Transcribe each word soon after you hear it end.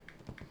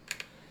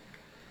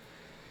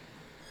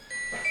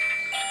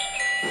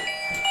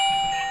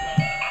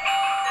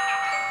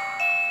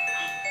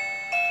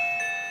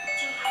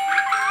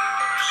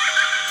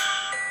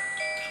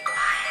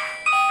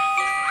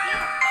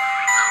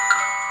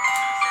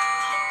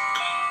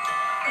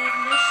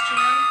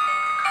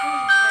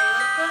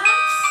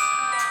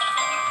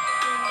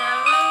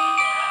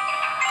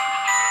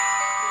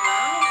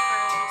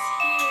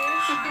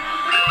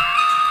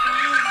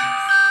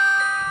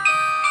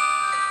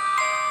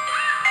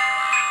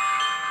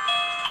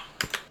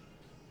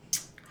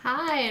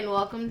Hi, and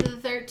welcome to the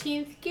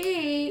 13th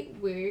Gate.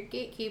 We're your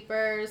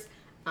gatekeepers.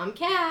 I'm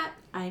Kat.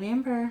 I'm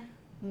Amber.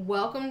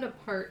 Welcome to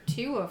part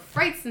 2 of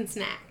Frights and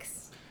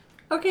Snacks.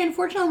 Okay,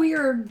 unfortunately, we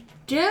are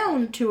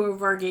down 2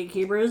 of our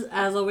gatekeepers.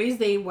 As always,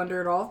 they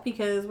wandered off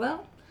because,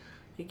 well,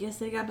 I guess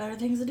they got better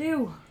things to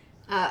do.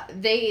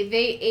 They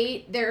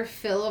ate their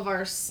fill of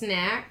our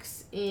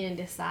snacks and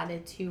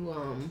decided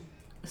to,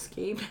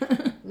 Escape.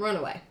 run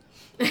away.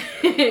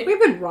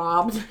 We've been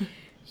robbed.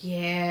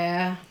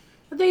 Yeah.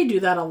 They do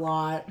that a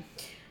lot.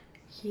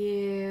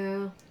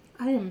 Yeah.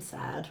 I am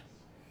sad.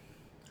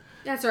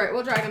 That's alright.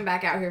 We'll drag them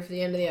back out here for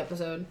the end of the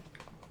episode.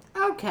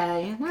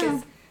 Okay.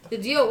 Well, The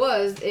deal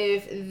was,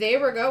 if they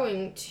were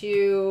going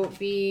to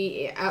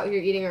be out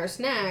here eating our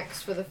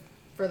snacks for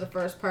the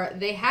first part,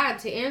 they had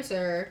to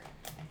answer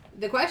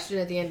the question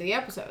at the end of the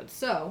episode.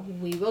 So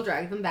we will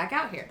drag them back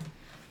out here.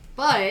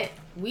 But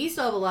we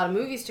still have a lot of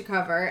movies to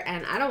cover,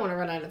 and I don't want to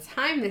run out of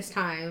time this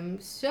time.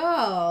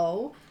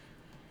 So,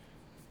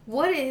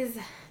 what is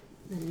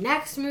the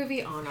next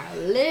movie on our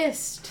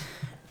list?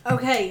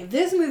 okay,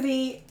 this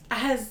movie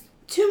has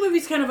 2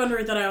 movies kind of under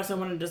it that I also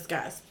want to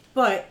discuss.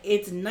 But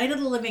it's Night of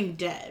the Living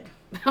Dead.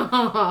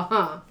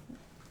 Now,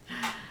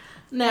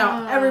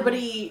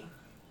 everybody,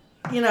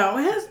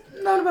 has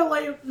known about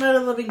Night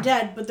of the Living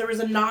Dead, but there was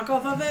a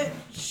knockoff of it,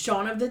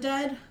 Shaun of the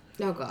Dead.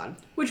 Oh, God.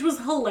 Which was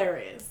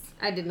hilarious.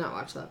 I did not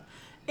watch that.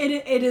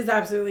 It is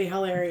absolutely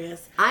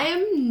hilarious. I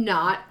am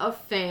not a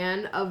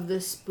fan of the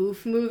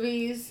spoof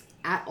movies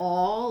at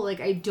all. Like,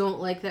 I don't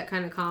like that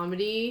kind of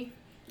comedy.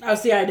 Oh,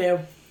 see, I do.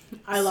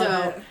 I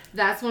love it.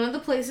 That's one of the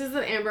places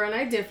that Amber and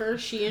I differ.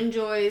 She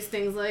enjoys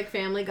things like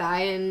Family Guy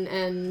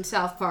and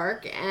South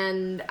Park,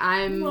 and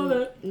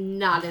I'm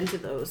not into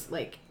those,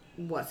 like,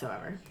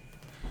 whatsoever.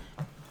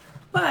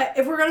 But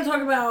if we're going to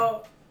talk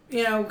about,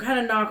 kind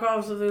of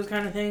knockoffs of those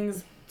kind of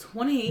things,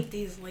 28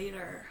 Days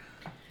Later.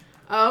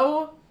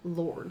 Oh,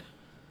 Lord.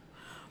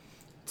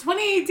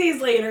 28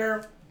 Days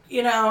Later,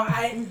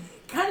 I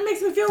kind of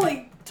makes me feel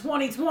like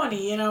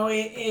 2020.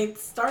 It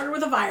started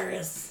with a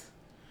virus.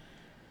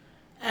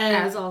 And,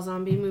 as all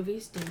zombie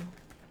movies do.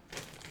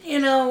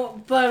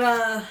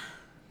 But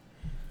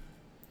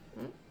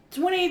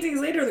 28 days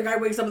later, the guy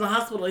wakes up in the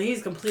hospital.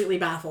 He's completely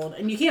baffled.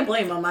 And you can't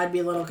blame him. I'd be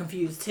a little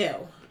confused, too.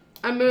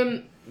 I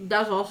mean,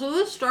 that's also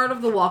the start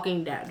of The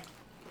Walking Dead.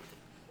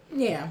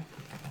 Yeah.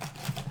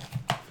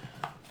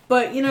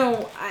 But,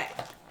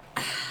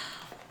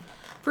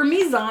 for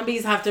me,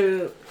 zombies have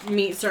to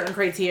meet certain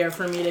criteria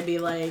for me to be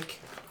like,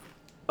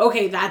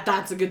 okay,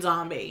 that's a good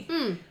zombie.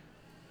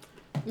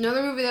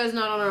 Another movie that is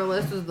not on our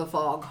list is The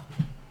Fog.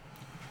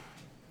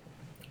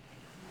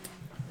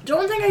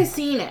 Don't think I've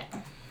seen it.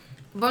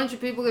 A bunch of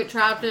people get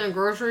trapped in a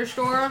grocery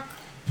store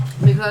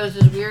because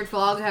this weird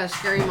fog has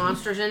scary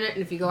monsters in it,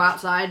 and if you go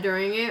outside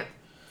during it,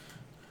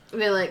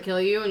 they, kill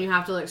you, and you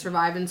have to,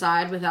 survive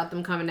inside without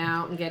them coming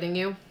out and getting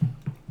you.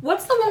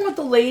 What's the one with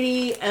the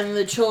lady and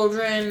the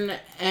children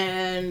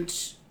and...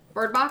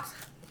 Bird Box?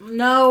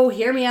 No,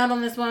 hear me out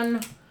on this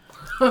one.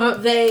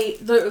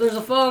 There's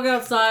a fog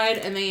outside,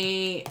 and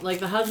the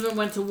husband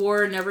went to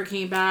war and never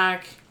came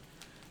back,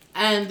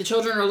 and the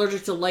children are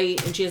allergic to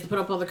light, and she has to put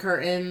up all the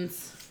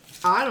curtains.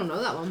 Oh, I don't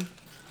know that one.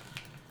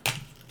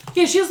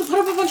 Yeah, she has to put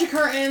up a bunch of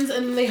curtains,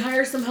 and they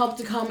hire some help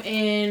to come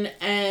in,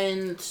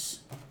 and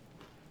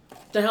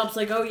the help's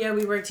like, oh yeah,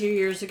 we worked here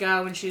years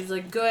ago, and she's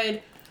like,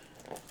 good.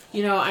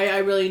 I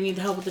really need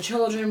the help with the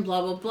children,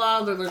 blah, blah,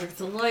 blah, they're allergic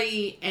to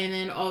light, and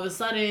then all of a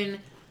sudden,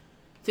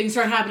 things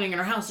start happening in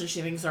her house, and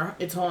she thinks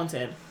it's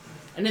haunted.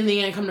 And in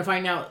the end, come to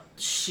find out,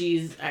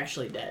 she's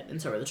actually dead,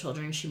 and so are the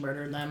children. She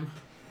murdered them.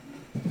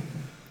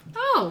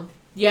 Oh.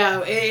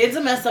 Yeah, it's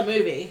a messed up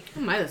movie. I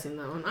might have seen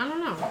that one. I don't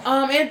know.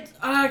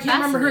 I can't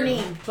remember her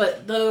name,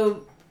 but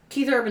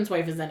Keith Urban's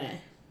wife is in it.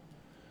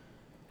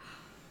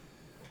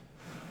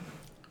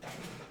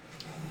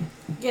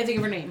 Can't think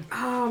of her name.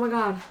 Oh my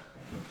god.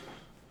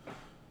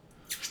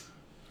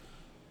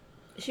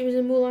 She was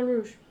in Moulin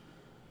Rouge.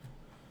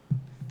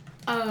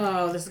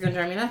 Oh, this is gonna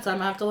drive me nuts. I'm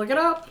gonna have to look it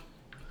up.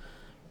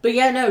 But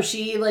yeah, no,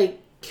 she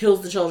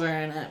kills the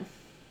children in it.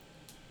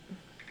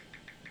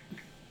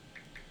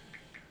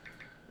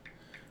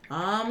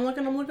 I'm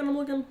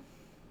looking.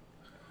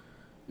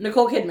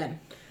 Nicole Kidman.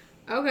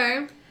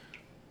 Okay.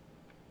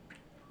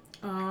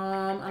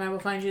 And I will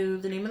find you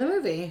the name of the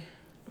movie.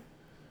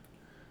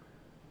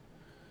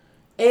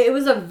 It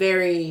was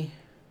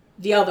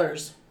The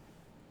Others.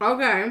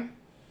 Okay.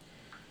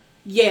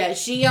 Yeah,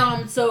 she,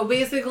 so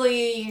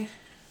basically,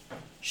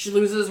 she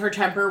loses her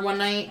temper one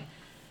night,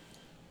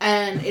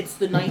 and it's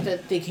the night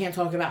that they can't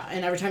talk about,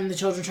 and every time the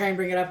children try and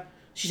bring it up,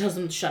 she tells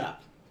them to shut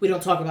up. We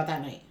don't talk about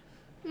that night.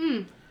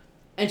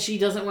 And she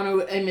doesn't want to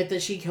admit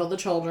that she killed the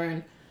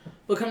children,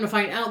 but come to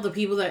find out, the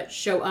people that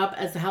show up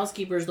as the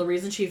housekeepers, the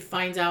reason she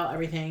finds out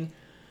everything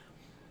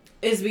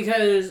is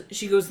because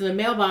she goes to the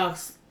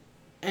mailbox,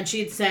 and she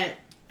had sent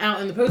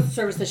out in the postal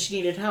service that she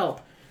needed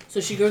help. So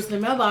she goes to the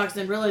mailbox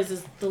and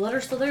realizes the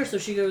letter's still there. So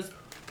she goes,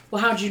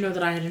 well, how did you know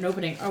that I had an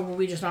opening? Oh, well,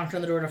 we just knocked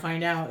on the door to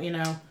find out,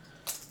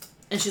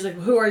 And she's like,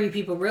 who are you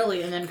people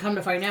really? And then come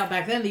to find out,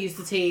 back then they used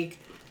to take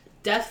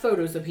death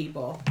photos of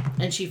people,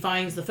 and she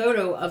finds the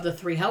photo of the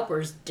 3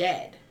 helpers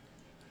dead.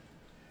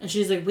 And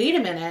she's like, wait a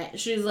minute.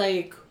 She's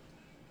like,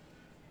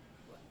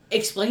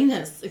 explain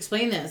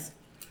this.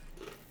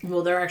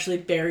 Well, they're actually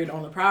buried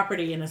on the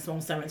property in a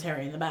small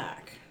cemetery in the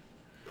back.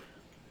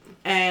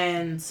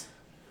 And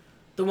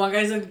the one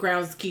guy's a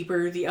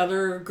groundskeeper. The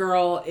other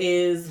girl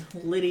is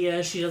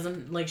Lydia. She's a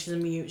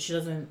mute. She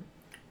has an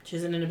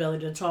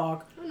inability to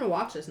talk. I'm gonna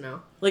watch this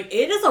now. Like,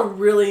 it is a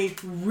really,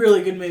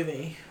 really good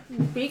movie.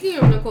 Speaking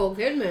of Nicole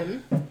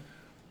Kidman,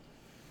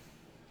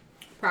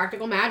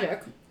 Practical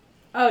Magic.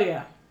 Oh,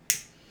 yeah.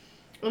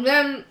 And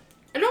then,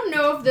 I don't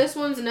know if this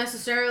one's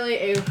necessarily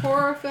a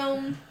horror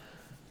film.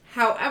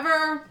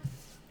 However,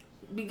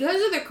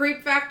 because of the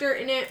creep factor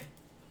in it,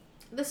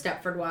 The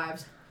Stepford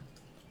Wives.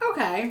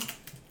 Okay.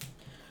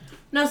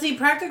 Now, see,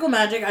 Practical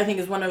Magic, I think,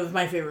 is one of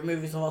my favorite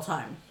movies of all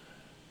time.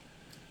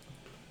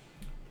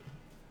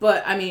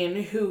 But, I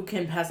mean, who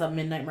can pass up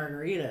Midnight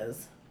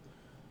Margaritas?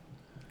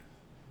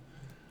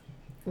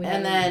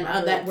 And then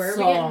that where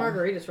song. are we getting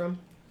margaritas from?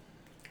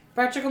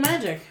 Practical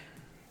Magic.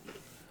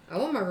 I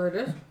want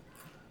margaritas.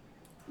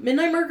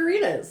 Midnight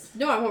Margaritas.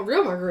 No, I want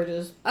real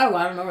margaritas. Oh,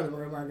 I don't know where the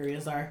real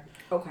margaritas are.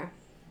 Okay.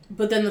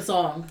 But then the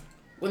song.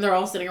 When they're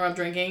all sitting around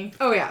drinking.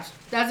 Oh, yes.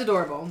 That's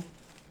adorable.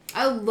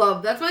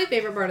 That's my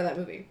favorite part of that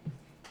movie.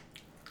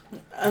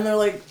 And they're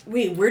like,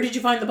 wait, where did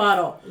you find the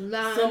bottle?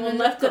 Someone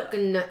left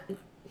it.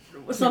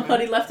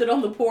 Somebody left it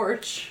on the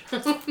porch.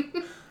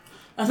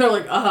 And they're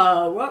like,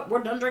 what?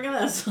 We're done drinking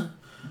this.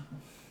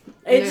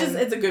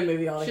 It's a good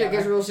movie altogether. Shit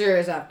gets real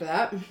serious after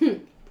that.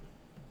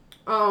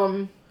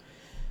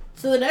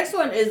 So the next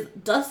one is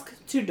Dusk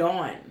to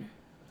Dawn.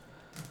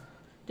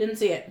 Didn't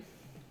see it.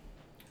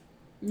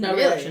 No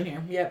Really? reaction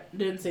here. Yep,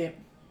 didn't see it.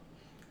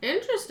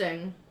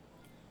 Interesting.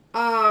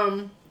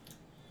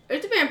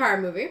 It's a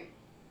vampire movie.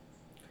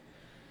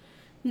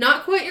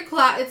 Not quite your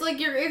it's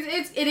like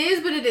it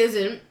is, but it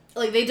isn't.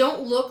 Like, they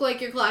don't look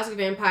like your classic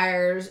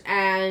vampires,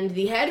 and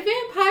the head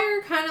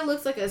vampire kind of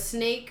looks like a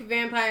snake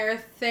vampire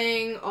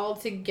thing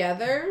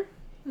altogether.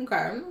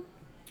 Okay.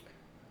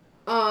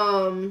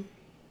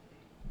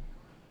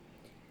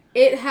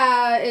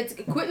 It's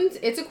a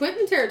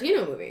Quentin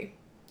Tarantino movie.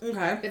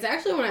 Okay. It's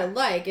actually one I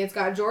like. It's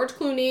got George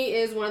Clooney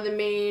is one of the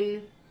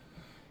main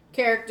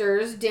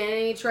characters.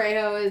 Danny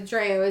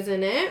Trejo is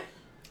in it.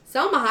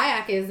 Selma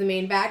Hayek is the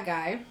main bad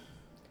guy.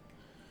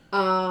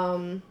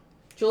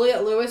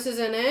 Juliette Lewis is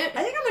in it.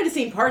 I think I might have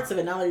seen parts of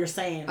it now that you're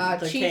saying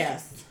the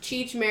cast.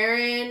 Cheech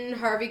Marin,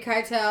 Harvey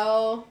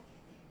Keitel.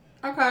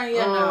 Okay,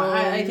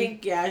 yeah, I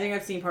think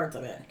I've seen parts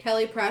of it.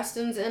 Kelly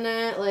Preston's in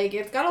it. Like,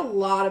 it's got a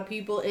lot of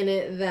people in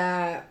it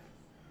that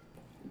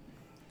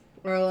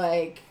are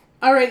like...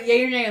 Alright,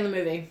 yay or nay on the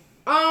movie?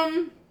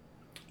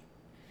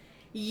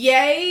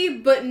 Yay,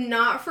 but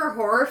not for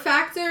horror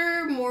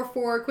factor, more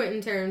for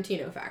Quentin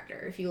Tarantino factor.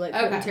 If you like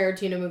Quentin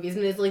Tarantino movies,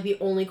 and it's like the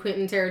only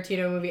Quentin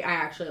Tarantino movie I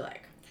actually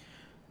like.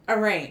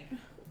 Alright,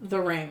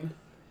 The Ring.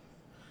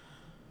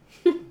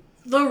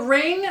 The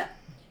Ring,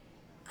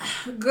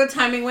 good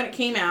timing when it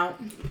came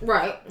out.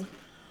 Right.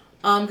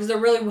 Because there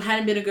really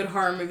hadn't been a good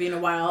horror movie in a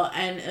while,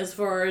 and as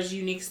far as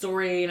unique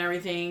story and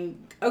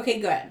everything, okay,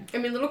 good. I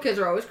mean, little kids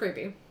are always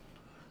creepy.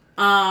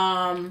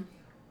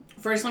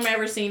 First time I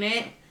ever seen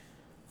it,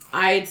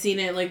 I had seen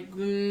it, like,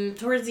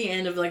 towards the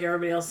end of, like,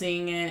 everybody else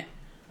seeing it.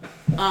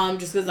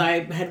 Just because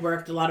I had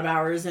worked a lot of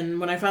hours, and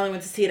when I finally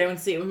went to see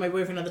it with my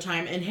boyfriend at the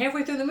time, and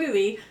halfway through the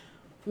movie,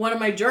 one of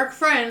my jerk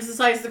friends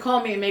decides to call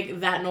me and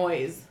make that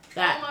noise.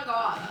 That oh my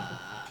god.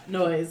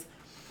 Noise.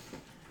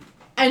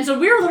 And so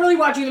we were literally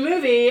watching the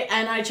movie,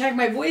 and I checked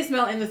my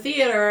voicemail in the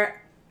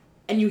theater,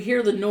 and you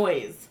hear the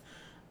noise.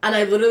 And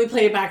I literally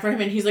played it back for him,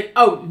 and he's like,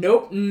 oh,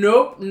 nope.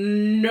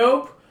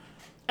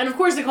 And of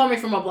course they call me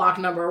from a block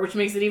number, which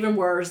makes it even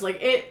worse. Like,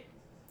 it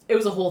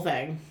was a whole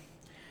thing.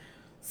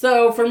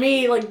 So for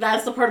me, like,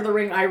 that's the part of The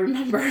Ring I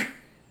remember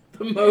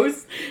the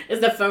most, is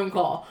the phone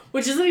call.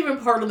 Which isn't even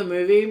part of the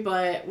movie,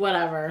 but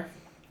whatever.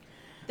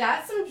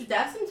 That's some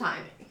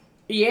timing.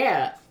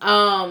 Yeah.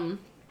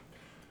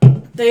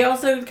 They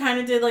also kind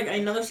of did, like,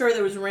 another story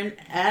that was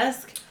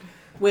Rin-esque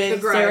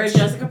with Sarah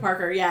Jessica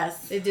Parker.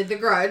 Yes. They did The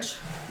Grudge.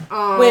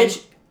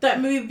 Which,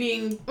 that movie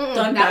being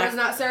done that was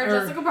not Sarah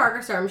Jessica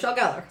Parker. Sarah Michelle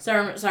Gellar.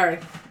 Sarah Michelle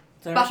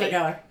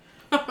Gellar.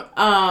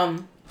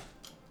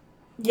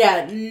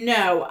 Yeah,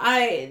 no.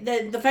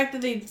 The fact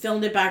that they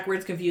filmed it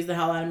backwards confused the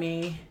hell out of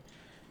me.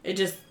 It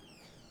just...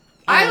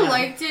 I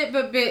liked it,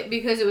 but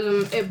because it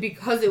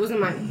was a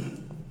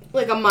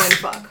mind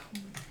fuck.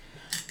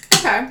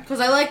 Okay. Because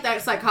I like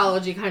that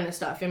psychology kind of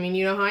stuff. I mean,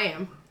 you know how I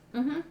am.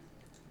 Mm-hmm.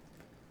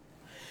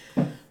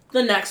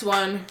 The next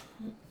one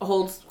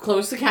holds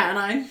close to Cat and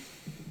I.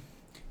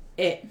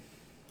 It.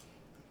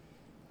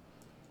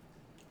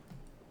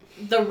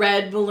 The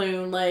red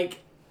balloon,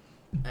 like...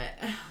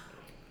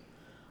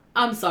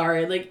 I'm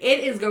sorry. Like,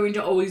 it is going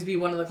to always be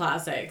one of the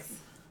classics.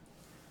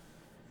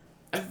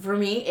 For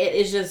me, it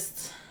is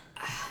just...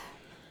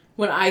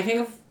 When I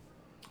think of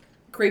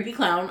creepy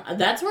clown,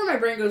 that's where my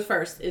brain goes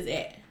first, is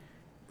it.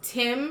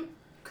 Tim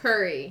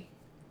Curry.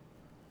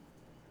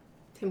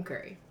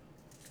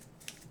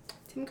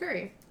 Tim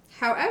Curry.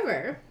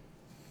 However,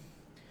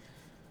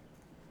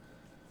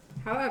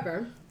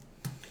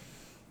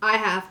 I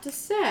have to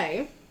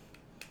say,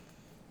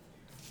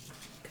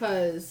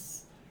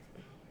 because,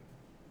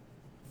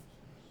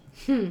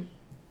 you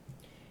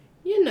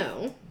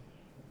know,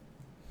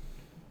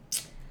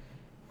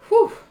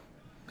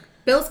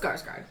 Bill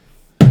Skarsgård.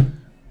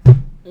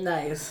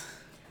 Nice.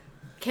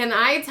 Can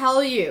I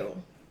tell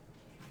you,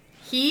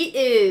 he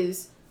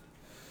is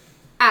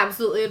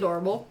absolutely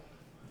adorable.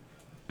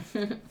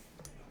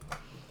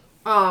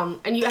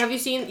 And you've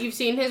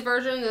seen his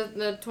version,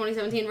 the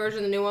 2017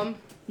 version, the new one?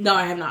 No,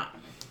 I have not.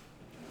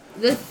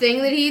 The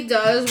thing that he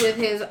does with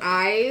his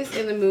eyes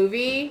in the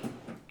movie,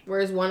 where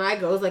his one eye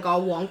goes like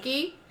all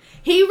wonky,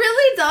 he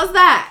really does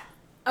that.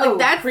 Like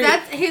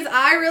that's his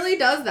eye really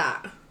does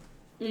that.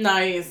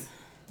 Nice.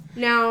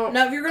 Now,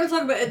 if you're gonna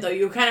talk about it though,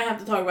 you kind of have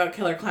to talk about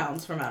Killer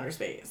Clowns from Outer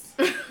Space.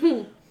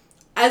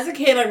 As a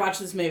kid, I watched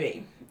this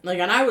movie.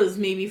 And I was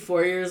maybe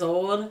 4 years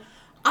old.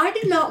 I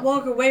did not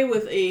walk away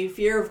with a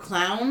fear of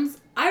clowns.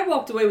 I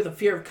walked away with a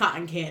fear of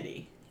cotton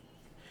candy.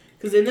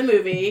 Because in the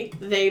movie,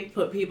 they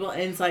put people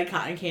inside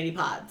cotton candy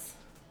pods.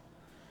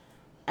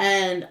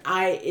 And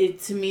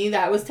to me,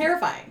 that was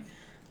terrifying.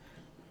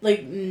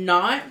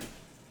 Not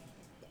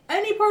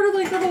any part of,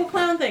 the whole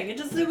clown thing. It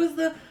was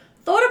the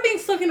thought of being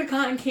stuck in a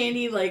cotton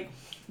candy,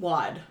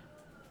 wad.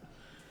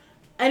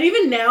 And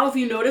even now, if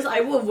you notice,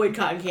 I will avoid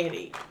cotton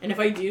candy. And if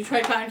I do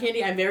try cotton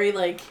candy, I'm very,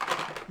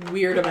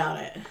 weird about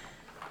it.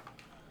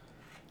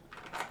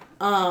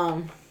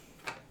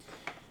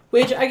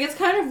 Which I guess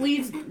kind of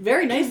leads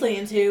very nicely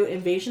into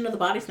Invasion of the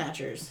Body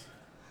Snatchers.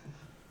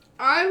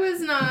 I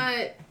was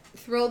not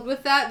thrilled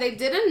with that. They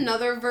did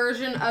another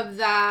version of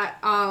that,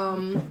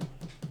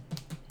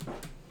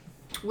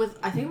 with,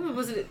 I think,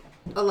 was it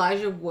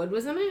Elijah Wood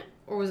was in it?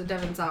 Or was it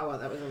Devon Sawa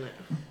that was in it?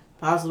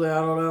 Possibly, I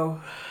don't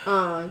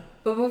know.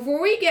 But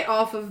before we get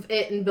off of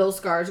it and Bill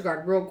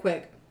Skarsgård, real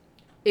quick,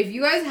 if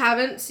you guys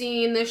haven't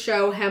seen the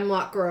show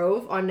Hemlock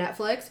Grove on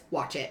Netflix,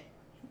 watch it.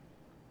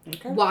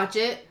 Okay. Watch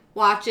it.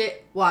 Watch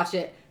it. Watch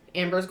it.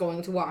 Amber's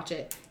going to watch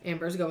it.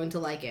 Amber's going to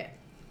like it.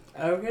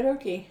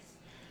 Okay.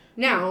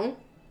 Now,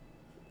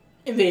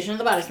 Invasion of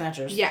the Body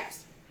Snatchers.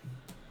 Yes.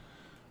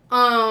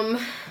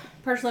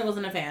 Personally,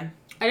 wasn't a fan.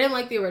 I didn't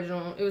like the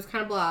original. It was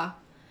kind of blah.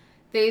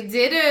 They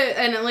did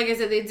and like I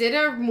said, they did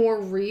a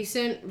more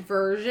recent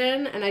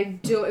version, and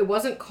it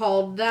wasn't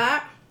called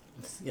that.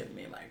 This is giving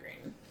me a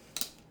migraine.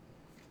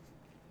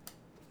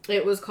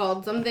 It was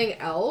called something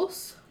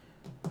else.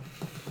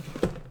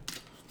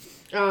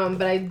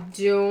 But I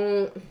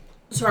don't...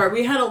 Sorry,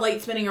 we had a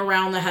light spinning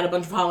around that had a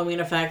bunch of Halloween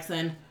effects,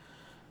 and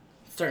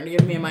it's starting to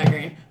give me a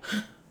migraine.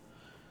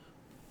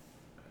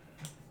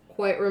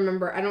 Quite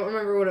remember. I don't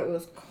remember what it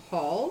was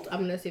called. I'm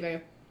gonna see if I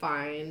can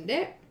find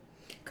it.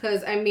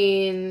 Because,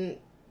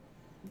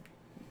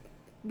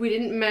 we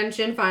didn't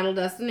mention Final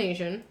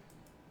Destination.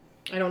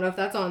 I don't know if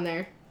that's on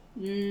there.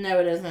 No,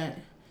 it isn't.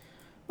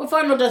 Well,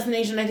 Final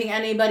Destination, I think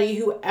anybody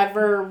who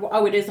ever...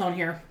 Oh, it is on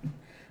here.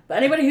 But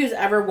anybody who's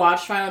ever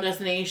watched Final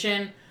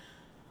Destination,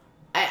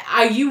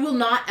 you will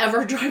not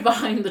ever drive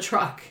behind the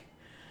truck.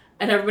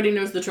 And everybody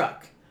knows the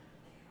truck.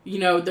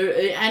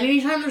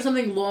 Anytime there's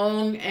something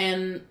long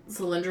and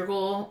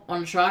cylindrical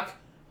on a truck,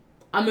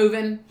 I'm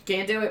moving,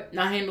 can't do it,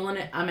 not handling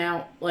it, I'm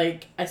out.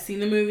 I've seen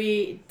the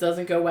movie, it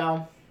doesn't go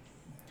well.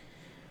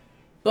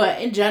 But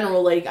in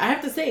general, I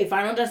have to say,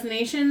 Final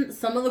Destination,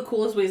 some of the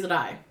coolest ways to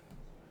die.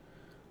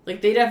 They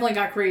definitely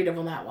got creative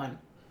on that one.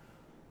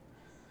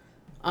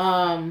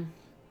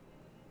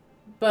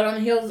 But on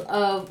the heels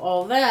of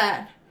all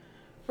that,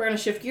 we're going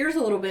to shift gears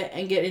a little bit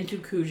and get into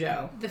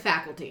Cujo. The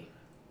Faculty.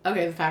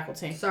 Okay, The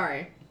Faculty.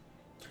 Sorry.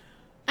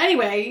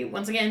 Anyway,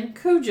 once again,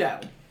 Cujo.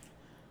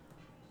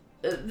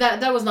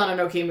 That was not an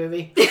okay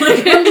movie.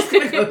 I'm just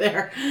gonna go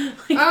there.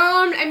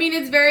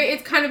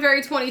 It's kind of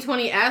very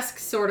 2020-esque,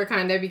 sort of,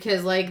 kind of,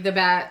 because, the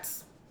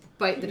bats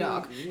bite the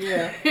dog.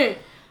 Yeah.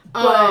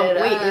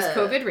 But, wait, is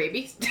COVID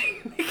rabies?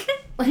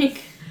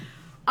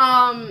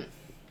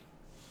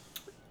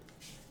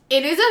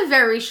 It is a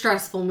very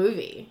stressful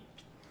movie.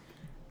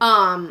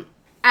 And,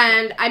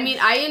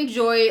 I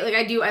enjoy,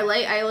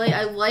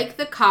 I like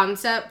the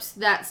concepts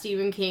that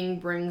Stephen King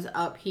brings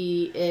up.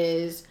 He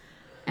is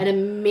an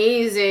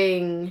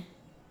amazing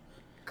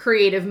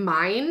creative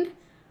mind.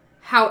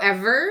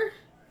 However,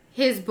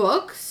 his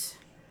books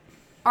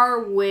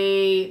are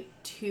way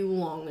too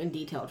long and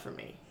detailed for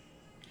me.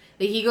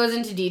 He goes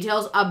into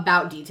details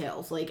about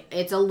details.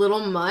 It's a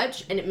little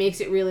much, and it makes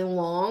it really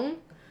long.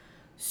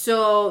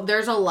 So,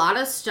 there's a lot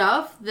of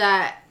stuff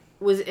that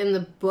was in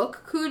the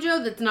book Cujo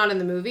that's not in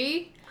the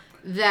movie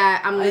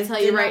that I'm going to tell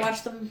you right. I did not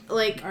watch them.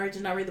 Or I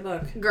did not read the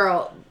book.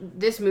 Girl,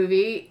 this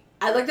movie...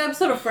 I like the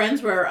episode of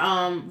Friends where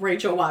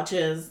Rachel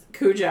watches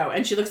Cujo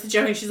and she looks at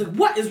Joey and she's like,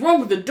 "What is wrong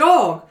with the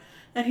dog?"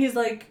 And he's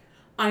like,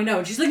 "I know."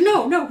 And she's like,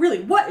 "No, really,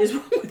 what is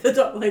wrong with the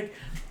dog?"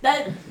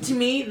 That, to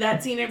me,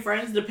 that scene in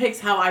Friends depicts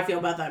how I feel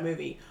about that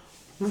movie.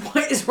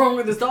 What is wrong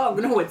with this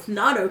dog? No, it's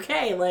not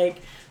okay.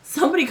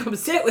 Somebody come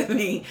sit with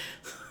me.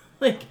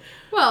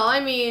 Well,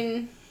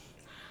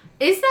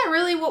 Is that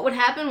really what would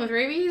happen with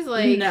rabies?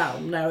 Like,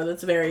 no,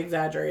 that's very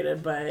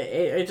exaggerated, but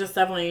it just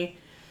definitely...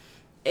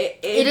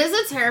 It is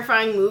a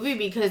terrifying movie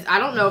because I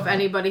don't know if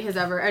any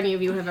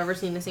of you have ever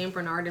seen the St.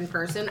 Bernard in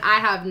person. I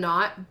have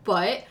not,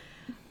 but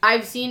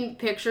I've seen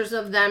pictures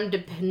of them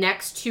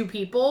next to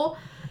people,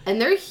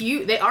 and they're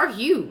huge. They are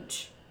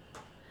huge.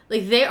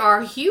 Like, they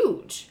are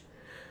huge.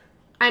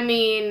 I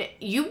mean,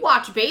 you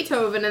watch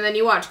Beethoven and then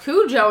you watch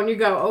Cujo and you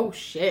go, oh,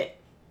 shit.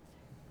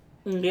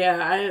 Yeah,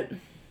 I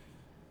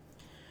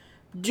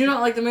do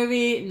not like the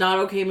movie. Not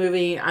okay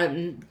movie.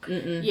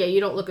 Yeah, you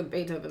don't look at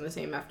Beethoven the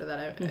same after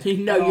that.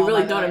 No, you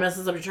really don't. It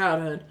messes up your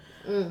childhood.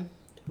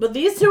 But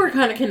these two are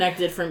kind of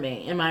connected for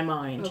me, in my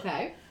mind.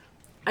 Okay.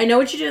 I Know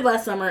What You Did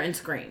Last Summer and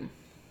Scream.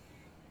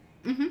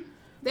 Mm-hmm.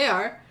 They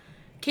are.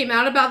 Came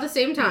out about the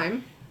same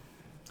time.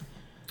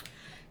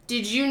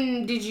 Did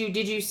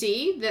you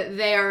see that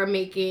they are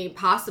making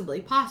possibly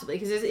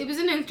because it was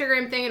an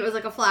Instagram thing and it was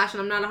like a flash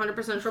and I'm not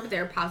 100% sure, but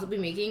they're possibly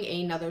making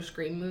another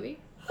Scream movie.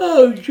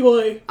 Oh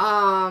joy.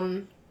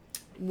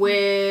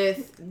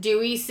 With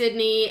Dewey,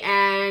 Sydney,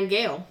 and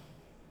Gale.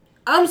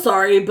 I'm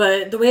sorry,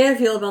 but the way I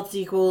feel about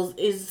sequels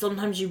is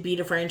sometimes you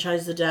beat a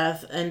franchise to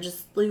death and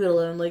just leave it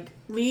alone. Like,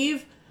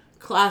 leave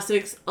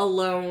classics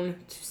alone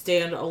to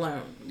stand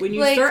alone. When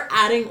you start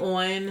adding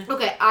on...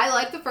 Okay, I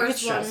like the first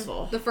it's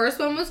stressful. The first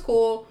one was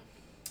cool.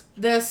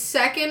 The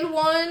second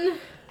one,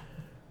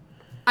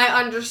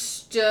 I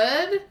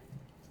understood.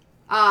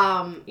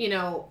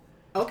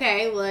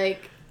 Okay,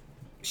 like,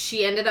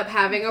 she ended up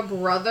having a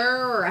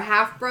brother or a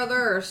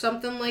half-brother or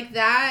something like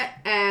that,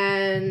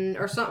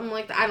 or something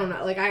like that. I don't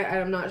know. Like,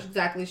 I'm not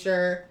exactly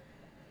sure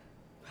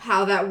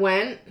how that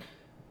went.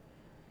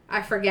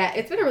 I forget.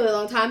 It's been a really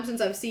long time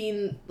since I've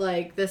seen,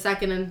 like, the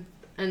second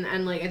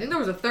and like, I think there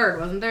was a third,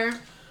 wasn't there?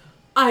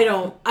 I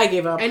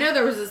gave up. I know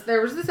there was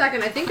the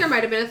second. I think there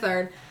might have been a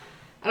third.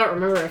 I don't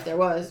remember if there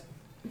was.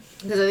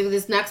 Because I think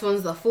this next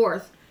one's the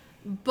fourth.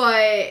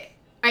 But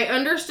I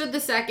understood the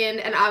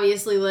second, and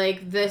obviously,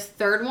 like, this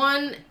third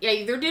one, I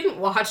either didn't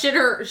watch it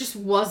or it just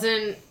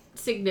wasn't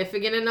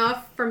significant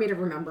enough for me to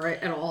remember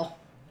it at all.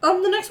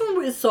 The next one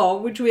we saw,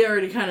 which we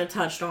already kind of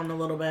touched on a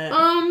little bit.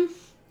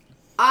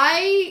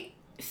 I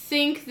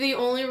think the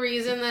only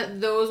reason that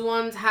those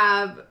ones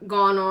have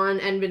gone on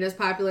and been as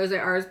popular as they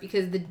are is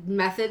because the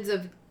methods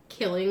of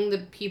killing the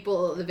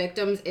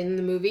victims in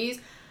the movies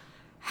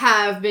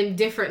have been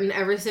different in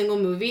every single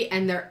movie,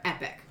 and they're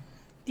epic.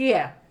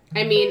 Yeah.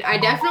 I mean, I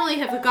definitely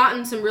have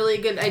gotten some really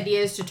good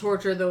ideas to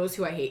torture those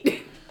who I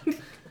hate.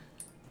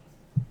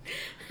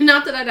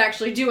 Not that I'd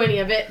actually do any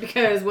of it,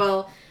 because,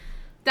 well,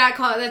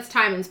 that's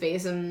time and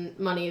space and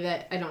money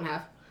that I don't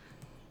have.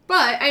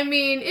 But, I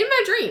mean, in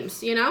my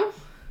dreams, you know?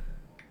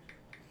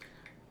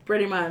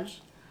 Pretty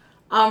much.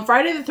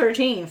 Friday the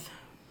 13th.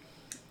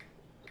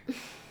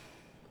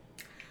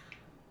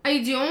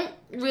 I don't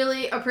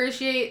really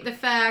appreciate the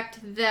fact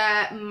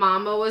that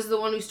Mama was the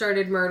one who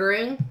started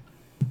murdering.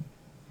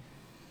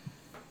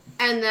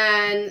 And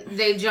then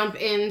they jump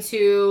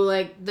into,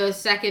 like, the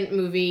second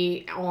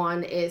movie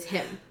on is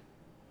him.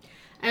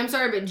 And I'm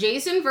sorry, but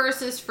Jason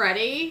versus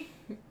Freddy?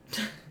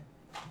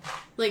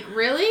 Like,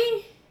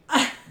 really?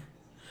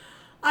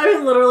 I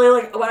was literally,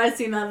 like, when I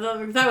seen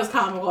that was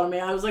comical to me.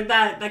 I was like,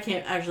 that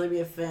can't actually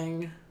be a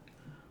thing.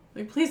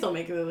 Like, please don't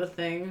make it a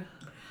thing.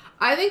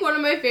 I think one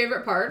of my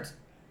favorite parts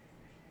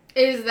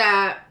is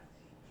that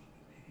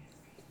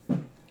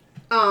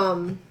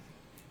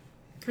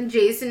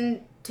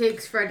Jason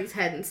takes Freddy's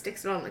head and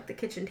sticks it on, like, the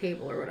kitchen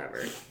table or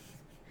whatever.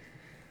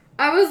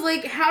 I was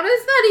like, how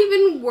does that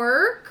even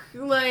work?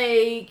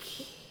 Like,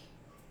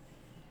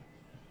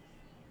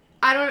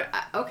 I don't...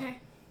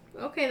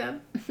 Okay,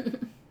 then.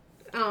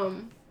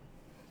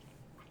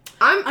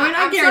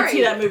 I guarantee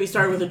sorry. that movie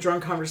started with a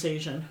drunk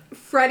conversation.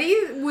 Freddy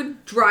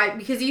would drive,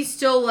 because he's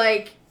still,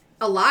 like,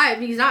 alive.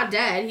 He's not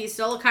dead. He's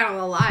still kind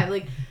of alive.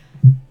 Like,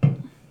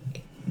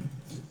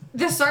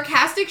 the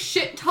sarcastic,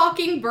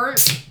 shit-talking,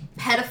 burnt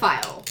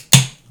pedophile.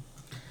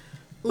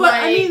 But,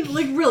 like, I mean,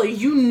 like, really,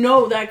 you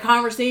know that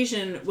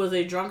conversation was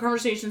a drunk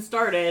conversation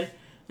started,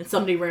 and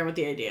somebody ran with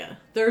the idea.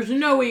 There's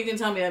no way you can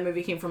tell me that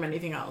movie came from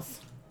anything else.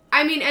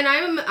 I mean, and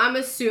I'm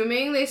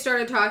assuming they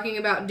started talking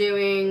about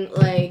doing,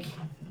 like,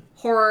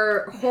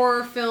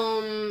 horror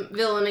film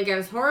villain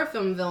against horror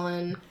film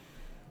villain.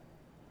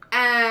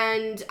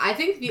 And I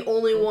think the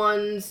only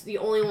ones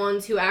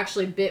who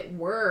actually bit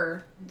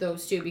were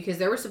those two, because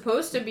there were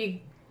supposed to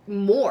be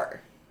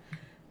more.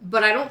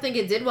 But I don't think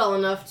it did well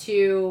enough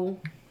to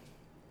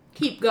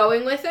keep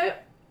going with it.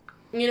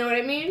 You know what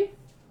I mean?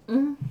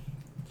 Mm-hmm.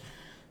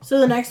 So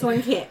the next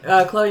one,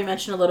 Chloe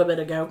mentioned a little bit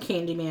ago,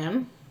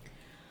 Candyman.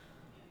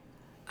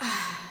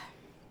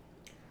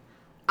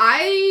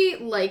 I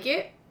like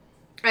it.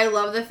 I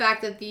love the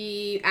fact that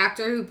the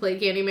actor who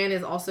played Candyman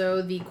is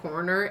also the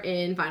coroner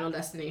in Final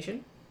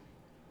Destination.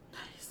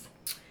 Nice.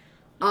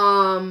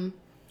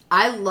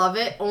 I love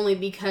it only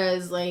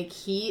because, like,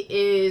 he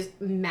is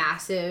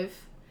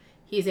massive.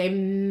 He's a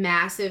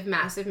massive,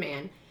 massive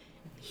man.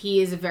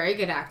 He is a very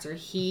good actor.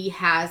 He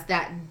has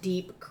that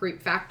deep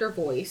creep factor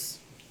voice.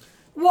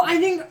 Well, I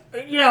think,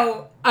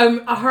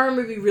 a horror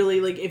movie really,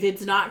 like, if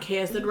it's not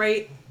casted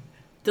right,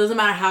 doesn't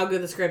matter how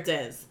good the script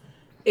is,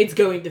 it's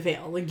going to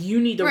fail. Like, you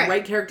need the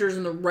right characters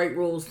and the right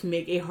roles to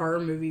make a horror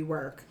movie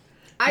work.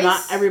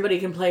 Not everybody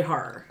can play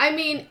horror. I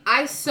mean,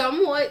 I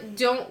somewhat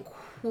don't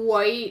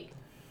quite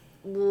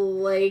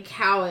like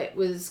how it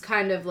was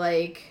kind of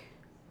like...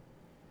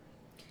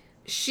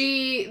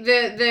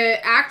 The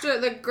actor,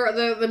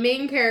 the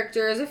main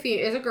character is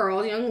a girl,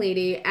 a young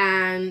lady,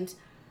 and...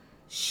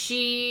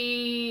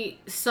 he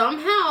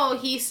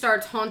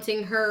starts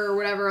haunting her or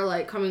whatever,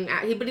 like, but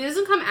he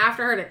doesn't come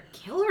after her to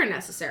kill her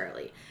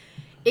necessarily.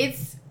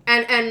 It's,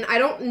 and I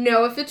don't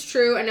know if it's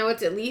true. I know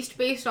it's at least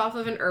based off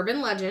of an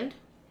urban legend,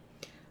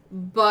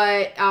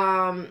 but,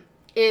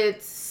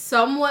 it's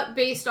somewhat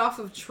based off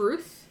of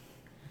truth.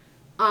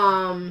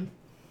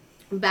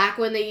 Back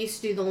when they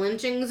used to do the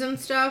lynchings and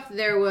stuff,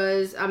 there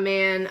was a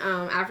man,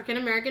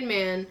 African-American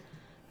man,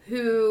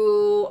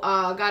 who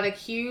got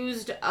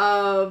accused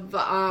of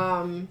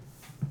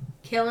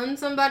killing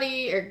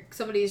somebody or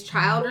somebody's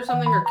child or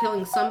something, or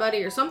killing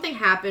somebody, or something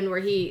happened where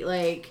he,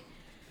 like,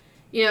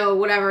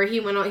 whatever, he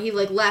went on, he,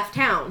 like, left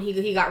town.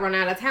 He got run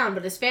out of town,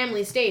 but his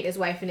family stayed. His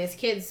wife and his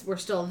kids were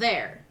still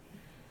there.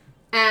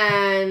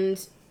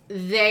 And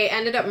they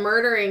ended up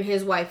murdering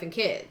his wife and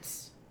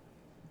kids.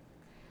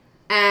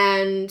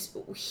 And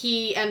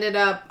he ended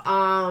up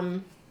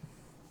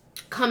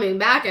coming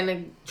back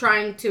and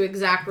trying to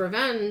exact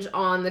revenge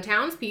on the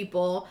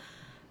townspeople,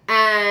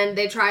 and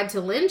they tried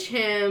to lynch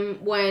him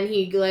when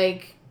he,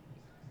 like,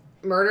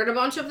 murdered a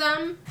bunch of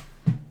them.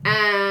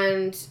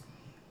 And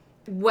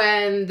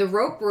when the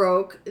rope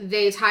broke,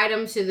 they tied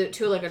him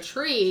to like a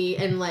tree,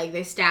 and, like,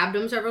 they stabbed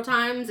him several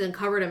times and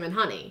covered him in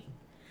honey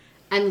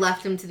and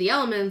left him to the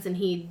elements. And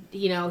they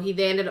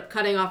ended up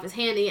cutting off his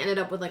hand. He ended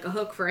up with, like, a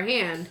hook for a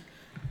hand.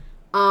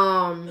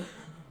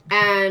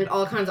 And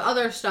all kinds of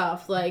other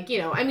stuff, like,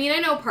 I mean, I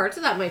know parts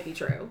of that might be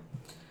true,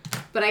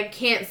 but I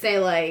can't say,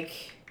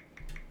 like,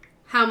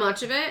 how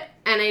much of it.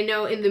 And I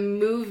know in the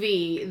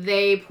movie,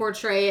 they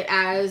portray it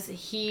as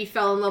he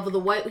fell in love with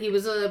he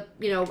was a,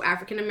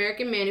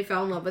 African-American man who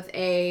fell in love with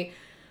a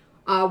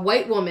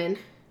white woman.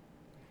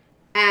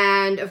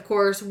 And, of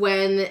course,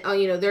 when,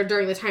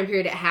 during the time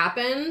period it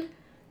happened,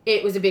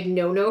 it was a big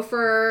no-no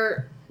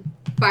for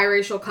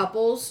biracial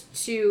couples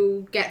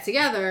to get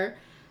together.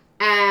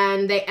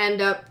 And they end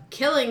up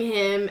killing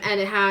him, and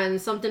it had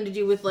something to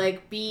do with,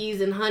 like, bees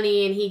and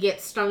honey, and he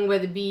gets stung by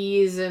the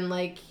bees, and,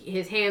 like,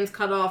 his hand's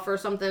cut off or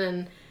something,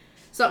 and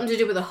something to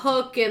do with a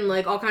hook, and,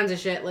 like, all kinds of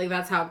shit. Like,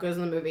 that's how it goes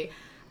in the movie.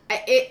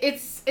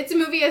 It's a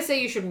movie I say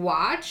you should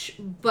watch,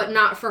 but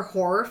not for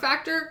horror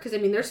factor, because, I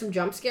mean, there's some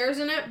jump scares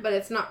in it, but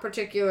it's not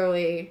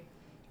particularly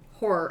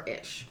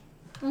horror-ish.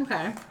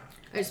 Okay.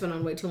 I just went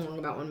on way too long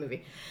about one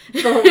movie.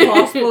 The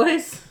Lost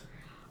Boys?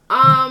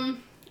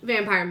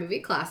 Vampire movie,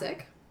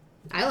 classic.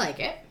 I like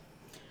it.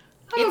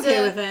 I'm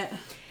okay with it.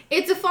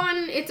 It's a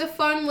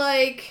fun,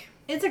 like...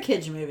 It's a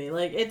kids movie.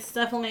 Like, it's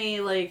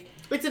definitely, like...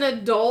 It's an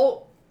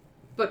adult,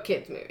 but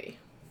kids movie.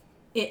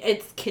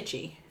 It's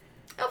kitschy.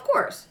 Of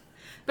course.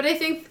 But I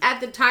think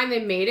at the time they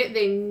made it,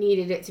 they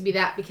needed it to be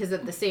that, because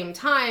at the same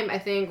time, I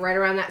think right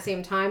around that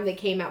same time they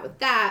came out with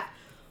that,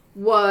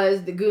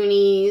 was The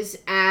Goonies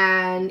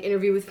and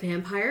Interview with the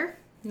Vampire.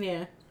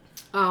 Yeah.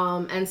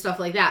 And stuff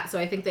like that. So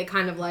I think they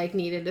kind of, like,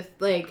 needed to,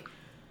 like...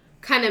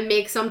 kind of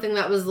make something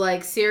that was,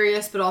 like,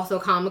 serious but also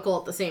comical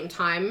at the same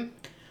time.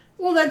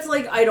 Well, that's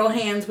like Idle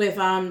Hands with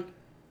Was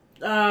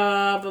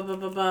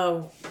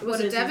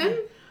it Devin?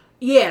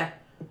 Yeah.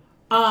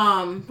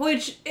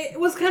 Which it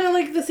was kind of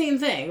like the same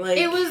thing. Like,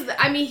 it was.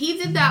 I mean, he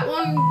did that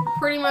one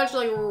pretty much,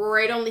 like,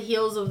 right on the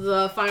heels of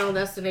the Final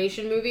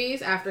Destination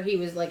movies after he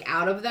was, like,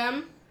 out of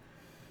them.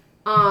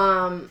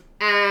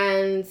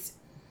 And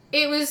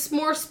it was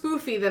more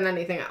spoofy than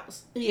anything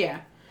else.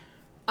 Yeah.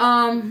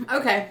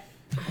 Okay.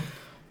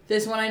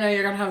 This one I know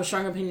you're going to have a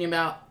strong opinion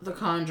about. The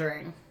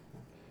Conjuring.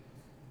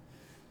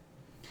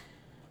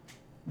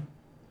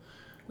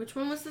 Which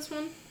one was this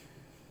one?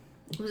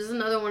 This is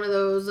another one of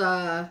those,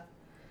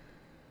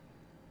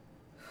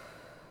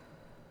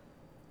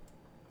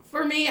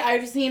 For me,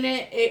 I've seen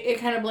it. It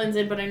kind of blends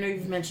in, but I know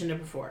you've mentioned it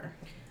before.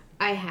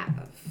 I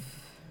have.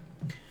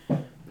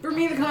 For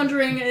me, The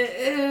Conjuring,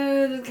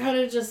 it kind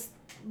of just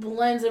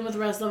blends in with the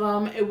rest of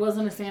them. It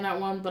wasn't a standout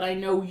one, but I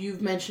know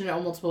you've mentioned it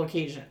on multiple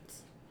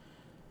occasions.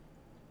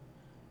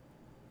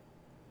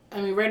 I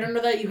mean, right under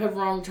that you have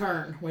Wrong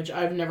Turn, which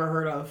I've never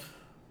heard of.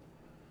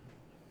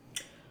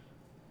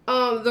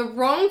 The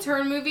Wrong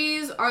Turn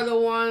movies are the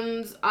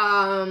ones,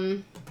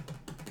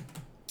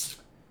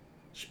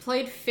 she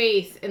played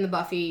Faith in the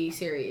Buffy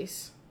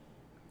series.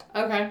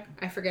 Okay.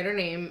 I forget her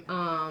name.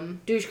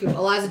 Dushku.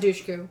 Eliza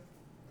Dushku.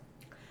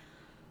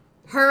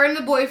 Her and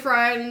the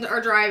boyfriend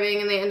are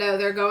driving, and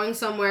they're going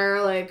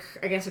somewhere, like,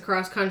 I guess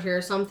across country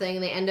or something,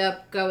 and they end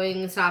up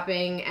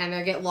stopping, and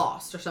they get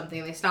lost or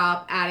something. They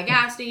stop at a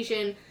gas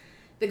station.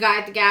 The guy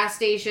at the gas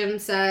station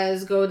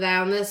says, go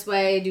down this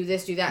way, do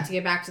this, do that to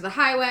get back to the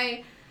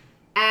highway.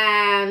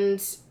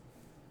 And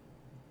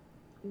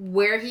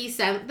where he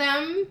sent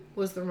them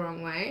was the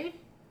wrong way.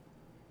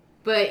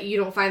 but you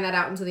don't find that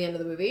out until the end of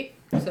the movie.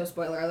 So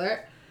spoiler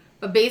alert.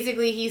 But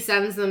basically, he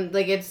sends them,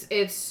 like,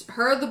 it's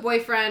her, the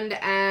boyfriend,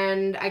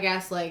 and I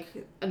guess, like,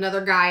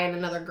 another guy and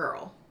another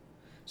girl.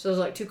 So there's,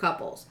 like, 2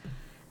 couples.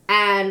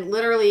 And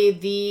literally,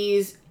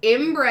 these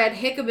inbred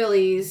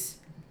hickabillies,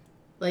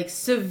 like,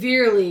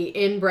 severely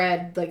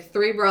inbred, like,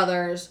 3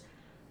 brothers,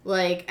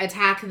 like,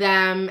 attack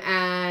them,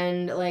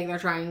 and, like, they're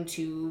trying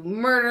to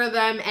murder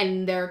them,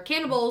 and they're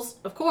cannibals,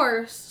 of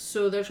course,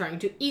 so they're trying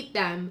to eat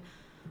them.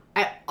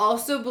 I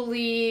also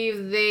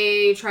believe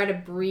they try to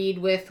breed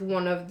with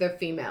one of the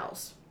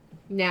females.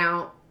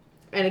 Now,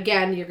 and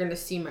again, you're going to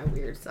see my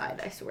weird side,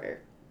 I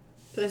swear.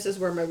 This is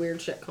where my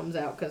weird shit comes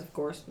out, because, of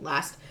course,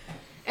 last.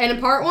 And in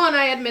part 1,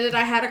 I admitted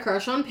I had a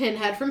crush on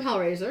Pinhead from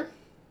Hellraiser.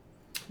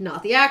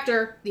 Not the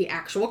actor, the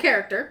actual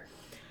character.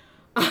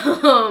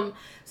 So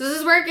this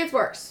is where it gets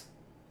worse.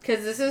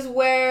 Because this is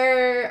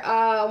where,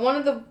 one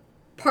of the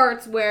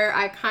parts where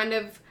I kind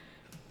of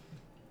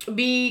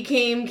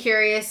became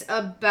curious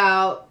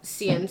about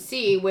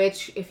CMC,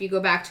 which, if you go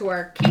back to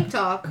our kink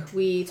talk,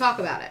 we talk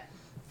about it.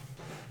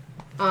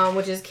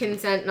 Which is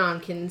consent,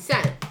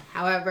 non-consent.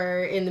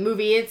 However, in the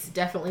movie, it's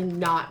definitely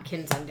not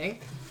consenting.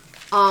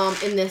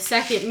 In the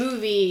second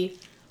movie,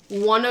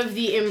 one of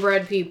the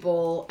inbred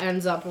people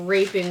ends up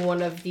raping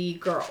one of the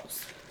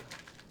girls.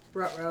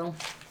 Ruh-roh.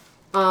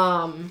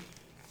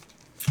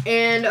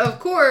 And of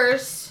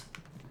course,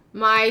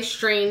 my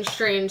strange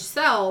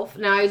self,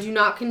 now I do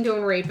not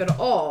condone rape at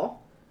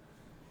all.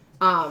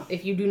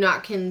 If you do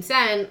not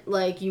consent,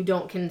 like, you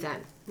don't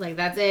consent. Like,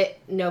 that's it.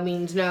 No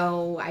means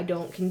no. I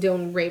don't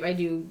condone rape. I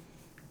do,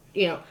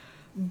 you know.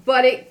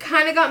 But it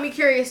kind of got me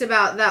curious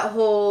about that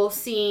whole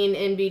scene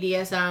in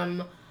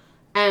BDSM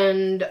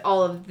and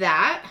all of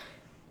that.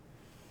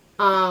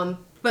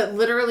 But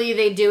literally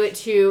they do it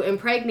to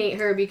impregnate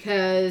her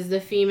because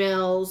the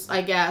females,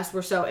 I guess,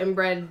 were so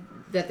inbred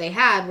that they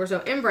were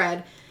so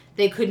inbred,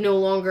 they could no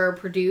longer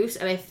produce.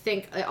 And I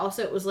think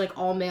also it was, like,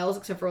 all males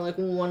except for, like,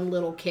 one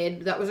little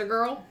kid that was a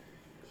girl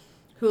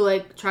who,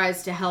 like,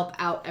 tries to help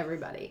out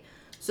everybody.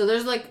 So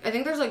there's, like, I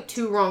think there's, like,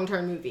 2 Wrong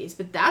Turn movies,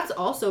 but that's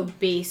also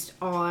based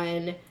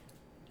on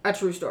a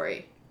true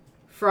story.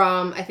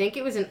 From, I think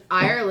it was in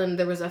Ireland,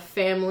 there was a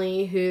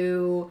family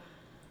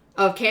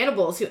of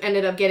cannibals who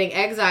ended up getting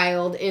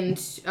exiled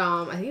into,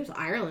 I think it was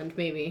Ireland,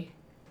 maybe.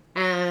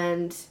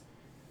 And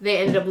they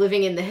ended up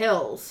living in the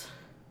hills,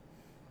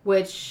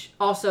 which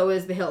also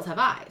is The Hills Have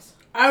Eyes.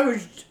 Oh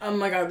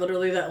my god,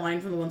 literally that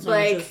line from the one song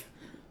was just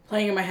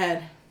playing in my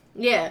head.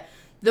 Yeah.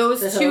 The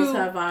Hills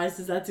Have Eyes,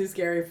 is that too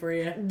scary for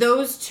you?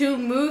 Those 2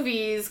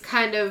 movies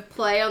kind of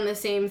play on the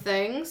same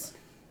things.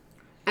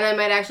 And I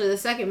might actually, the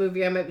second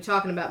movie I might be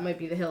talking about might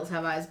be The Hills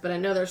Have Eyes, but I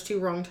know there's 2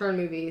 Wrong Turn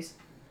movies.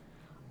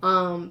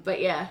 But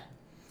yeah.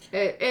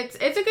 It's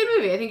a good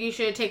movie. I think you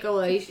should take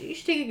you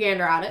should take a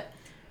gander at it.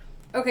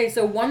 Okay,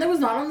 so one that was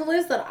not on the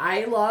list that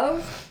I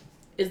love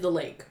is The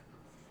Lake.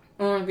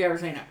 I don't know if you ever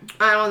seen it.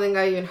 I don't think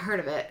I even heard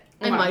of it.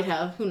 Okay. I might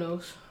have. Who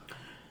knows?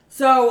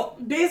 So,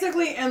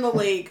 basically in The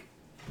Lake,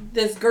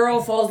 this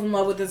girl falls in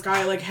love with this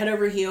guy, like, head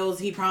over heels.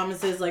 He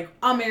promises, like,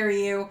 I'll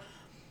marry you.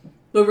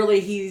 But really,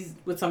 he's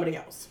with somebody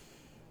else.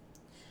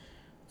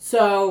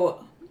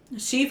 So,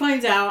 she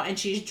finds out, and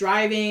she's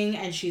driving,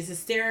 and she's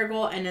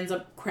hysterical, and ends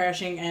up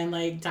crashing and,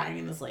 like, dying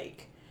in this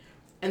lake.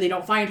 And they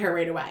don't find her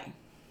right away.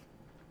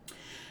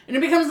 And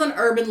it becomes an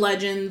urban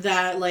legend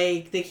that,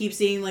 like, they keep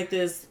seeing, like,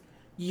 this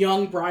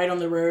young bride on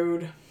the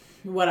road.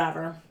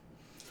 Whatever.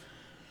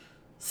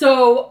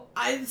 So,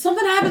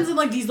 something happens and,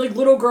 like, these, like,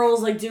 little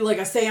girls, like, do, like,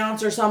 a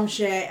seance or some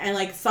shit, and,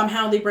 like,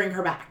 somehow they bring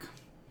her back.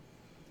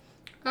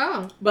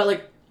 Oh. But,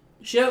 like,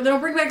 they don't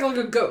bring back, like,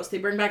 a ghost. They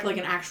bring back, like,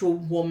 an actual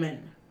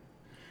woman.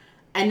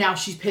 And now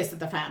she's pissed at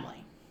the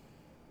family.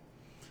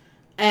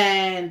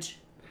 And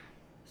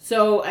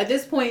so, at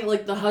this point,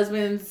 like, the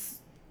husband's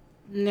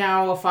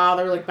now a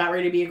father, like, about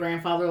ready to be a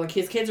grandfather. Like,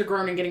 his kids are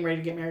grown and getting ready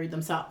to get married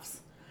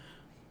themselves.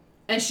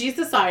 And she's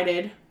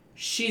decided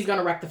she's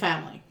gonna wreck the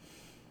family.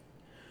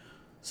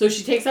 So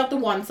she takes out the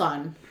one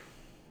son,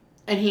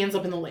 and he ends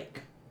up in the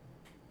lake.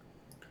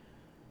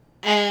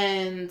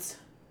 And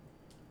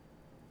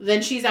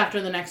then she's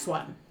after the next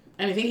one.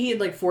 And I think he had,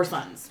 like, 4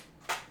 sons.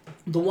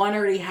 The one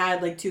already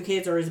had, like, 2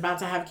 kids, or is about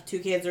to have 2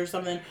 kids or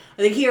something.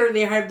 I think he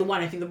already had the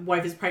one. I think the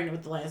wife is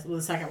pregnant with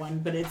the second one,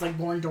 but it's, like,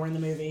 born during the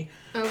movie.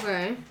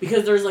 Okay.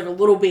 Because there's, like, a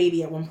little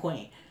baby at one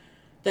point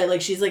that,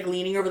 like, she's, like,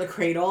 leaning over the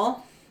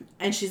cradle,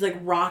 and she's, like,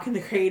 rocking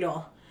the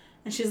cradle.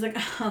 And she's like,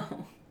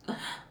 oh,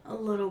 a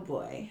little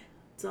boy.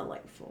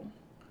 Delightful.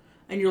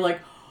 And you're like,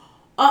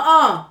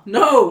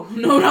 no,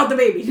 not the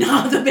baby,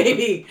 not the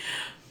baby.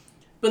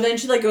 But then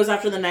she, like, goes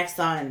after the next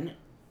son,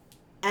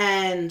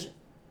 and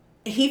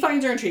he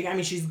finds her intriguing. I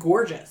mean, she's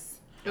gorgeous.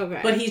 Okay.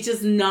 But he's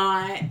just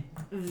not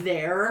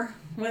there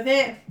with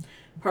it.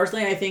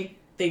 Personally, I think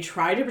they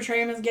tried to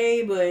portray him as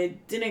gay,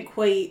 but didn't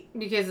quite.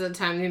 Because of the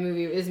time the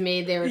movie was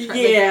made, they were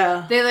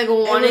yeah. They, like,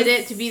 wanted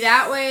it to be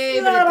that way,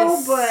 but at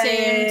the but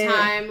same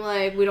time,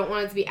 like, we don't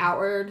want it to be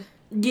outward.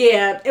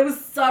 Yeah, it was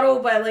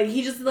subtle, but, like,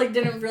 he just, like,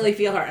 didn't really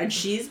feel her. And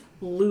she's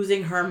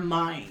losing her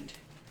mind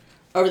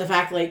over the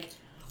fact, like,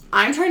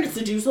 I'm trying to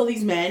seduce all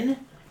these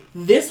men.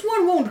 This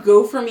one won't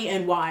go for me,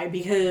 and why?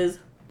 Because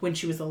when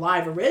she was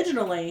alive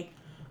originally,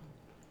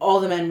 all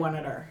the men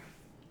wanted her.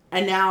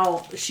 And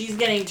now she's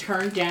getting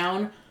turned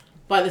down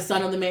by the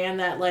son of the man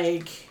that,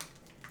 like,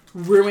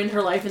 ruined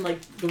her life and,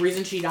 like, the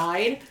reason she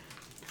died.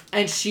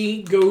 And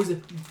she goes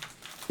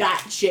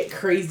batshit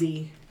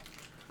crazy.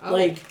 Oh.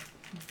 Like,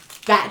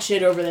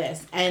 batshit over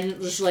this. And,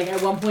 just, like,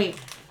 at one point,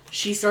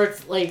 she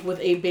starts, like, with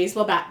a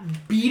baseball bat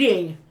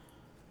beating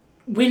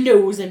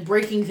windows and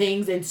breaking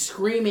things and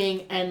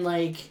screaming and,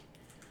 like,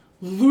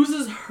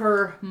 loses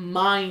her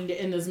mind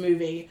in this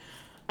movie.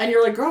 And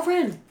you're like,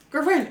 girlfriend,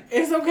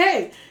 it's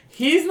okay.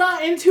 He's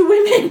not into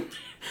women.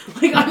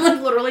 Like, I'm,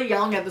 like, literally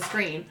yelling at the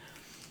screen.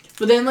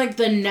 But then, like,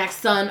 the next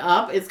son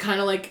up is kind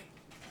of, like,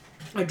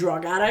 a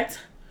drug addict.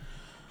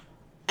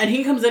 And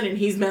he comes in and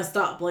he's messed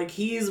up. Like,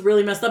 he's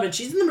really messed up. And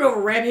she's in the middle of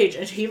a rampage.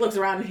 And he looks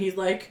around and he's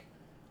like,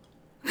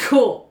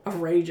 cool, a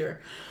rager.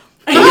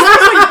 And he's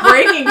just, like,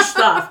 breaking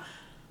stuff.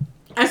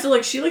 And so,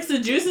 like, she, like,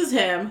 seduces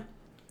him.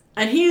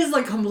 And he is,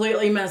 like,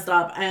 completely messed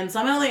up. And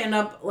somehow they end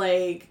up,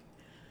 like,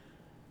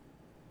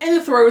 in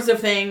the throes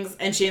of things,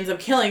 and she ends up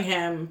killing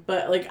him.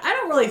 But, like, I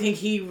don't really think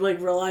he, like,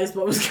 realized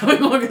what was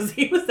going on because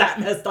he was that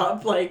messed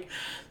up. Like,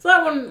 so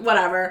that one,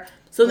 whatever.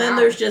 So then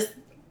there's just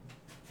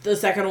the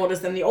second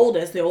oldest and the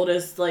oldest. The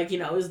oldest, like, you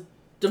know, is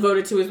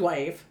devoted to his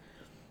wife.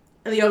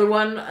 And the other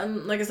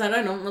one, like I said,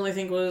 I don't really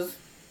think was...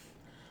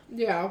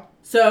 Yeah.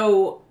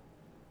 So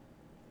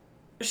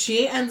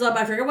she ends up,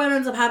 I forget what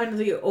ends up happening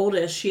to the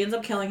oldest. She ends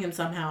up killing him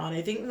somehow. And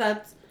I think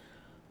that's...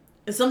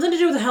 It's something to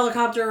do with a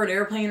helicopter or an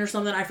airplane or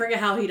something. I forget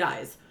how he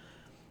dies.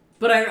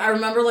 But I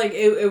remember, like,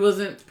 it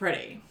wasn't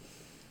pretty.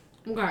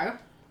 Okay.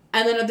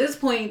 And then at this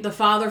point, the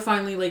father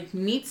finally, like,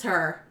 meets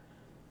her.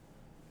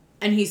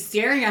 And he's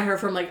staring at her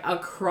from, like,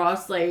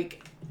 across,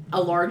 like, a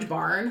large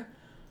barn.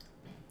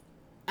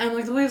 And,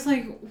 like, the wife's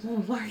like, well,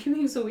 why are you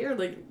being so weird?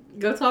 Like,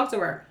 go talk to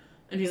her.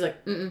 And he's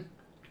like,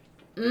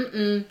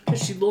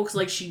 because she looks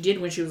like she did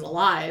when she was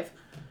alive.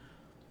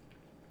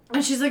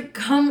 And she's like,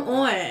 come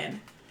on.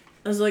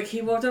 I was like,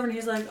 he walked over and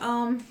he's like,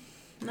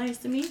 nice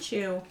to meet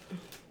you.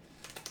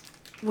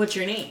 What's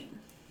your name?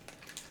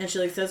 And she,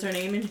 like, says her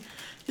name, and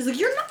he's like,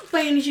 you're not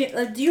by any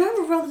chance, do you have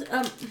a relative,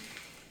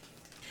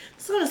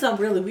 this is gonna sound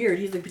really weird.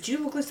 He's like, but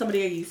you look like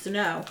somebody I used to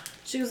know.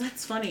 She goes,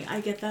 that's funny,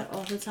 I get that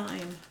all the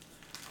time.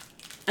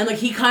 And, like,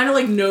 he kind of,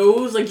 like,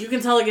 knows, like, you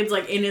can tell, like, it's,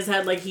 like, in his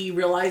head, like, he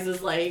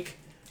realizes, like,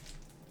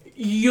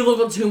 you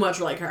look too much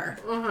like her.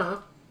 Uh-huh.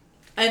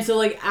 And so,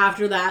 like,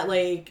 after that,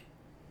 like,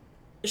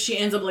 she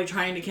ends up, like,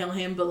 trying to kill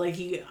him, but, like,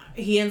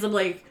 he ends up,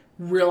 like,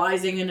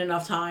 realizing in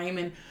enough time,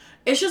 and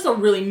it's just a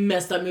really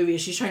messed up movie.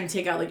 She's trying to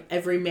take out, like,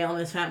 every male in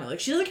his family.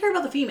 Like, she doesn't care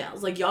about the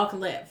females. Like, y'all can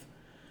live.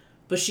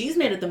 But she's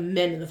made it the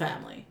men in the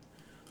family.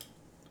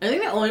 I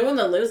think the only one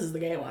that lives is the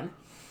gay one.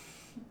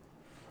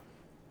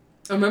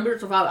 I remember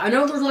it's the father. I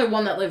know there's only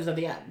one that lives at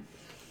the end.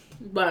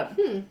 But,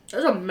 it's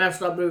a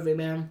messed up movie,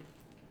 man.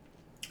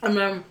 And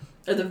then,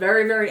 at the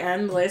very, very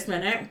end, the last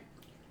minute,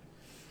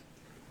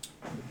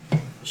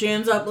 she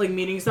ends up, like,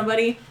 meeting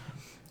somebody.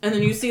 And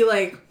then you see,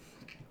 like,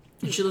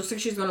 she looks like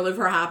she's going to live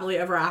her happily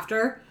ever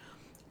after.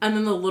 And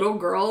then the little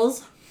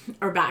girls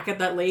are back at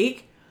that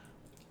lake.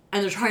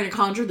 And they're trying to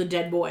conjure the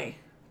dead boy.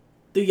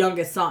 The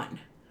youngest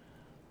son.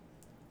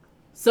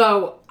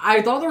 So,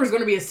 I thought there was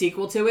going to be a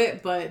sequel to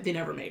it, but they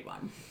never made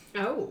one.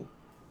 Oh.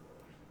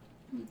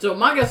 So,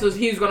 my guess is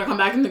he's going to come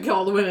back and kill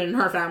all the women in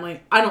her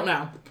family. I don't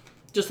know.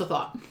 Just a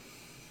thought.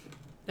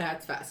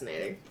 That's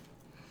fascinating.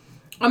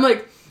 I'm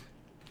like,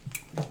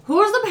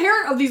 who is the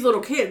parent of these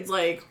little kids?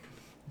 Like,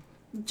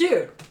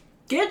 dude,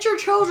 get your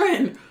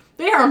children.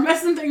 They are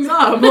messing things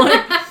up.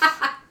 Like,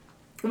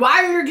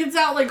 why are your kids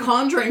out, like,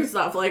 conjuring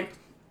stuff? Like,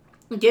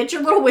 get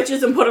your little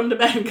witches and put them to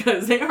bed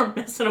because they are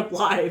messing up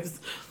lives.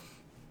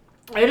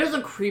 It is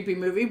a creepy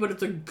movie, but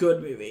it's a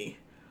good movie.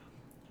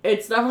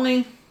 It's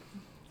definitely,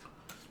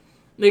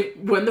 like,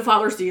 when the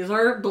father sees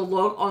her, the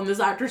look on this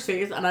actor's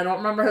face, and I don't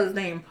remember his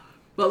name,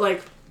 but,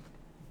 like,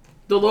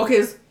 the look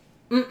is,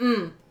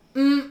 I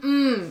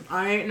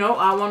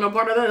want no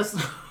part of this.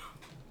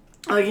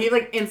 Like, he,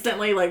 like,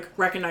 instantly, like,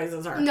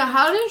 recognizes her. Now,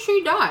 how did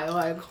she die?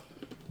 Like,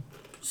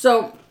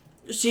 so,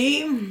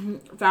 she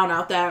found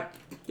out that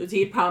he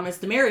had promised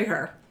to marry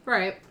her.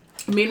 Right.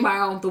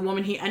 Meanwhile, the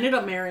woman he ended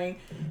up marrying,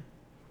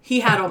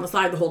 he had on the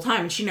side the whole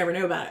time, and she never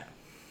knew about it.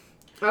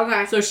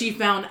 Okay. So she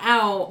found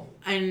out,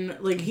 and,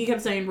 like, he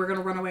kept saying, we're going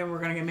to run away and we're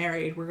going to get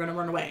married. We're going to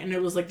run away. And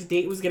it was, like, the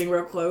date was getting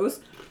real close,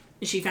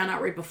 and she found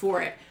out right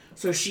before it.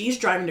 So she's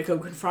driving to go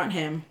confront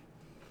him.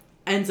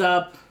 Ends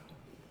up,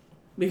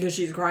 because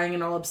she's crying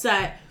and all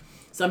upset,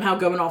 somehow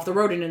going off the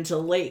road and into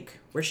the lake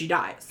where she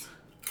dies.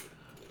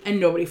 And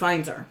nobody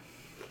finds her.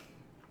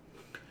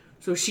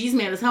 So she's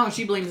mad as hell and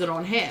she blames it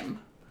on him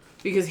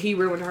because he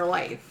ruined her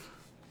life.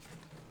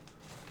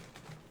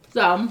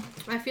 So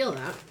I feel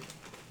that.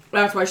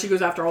 That's why she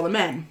goes after all the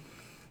men.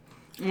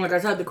 And like I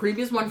said, the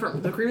creepiest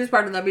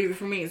part of that movie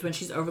for me is when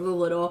she's over the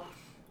little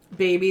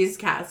baby's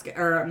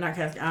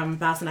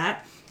bassinet,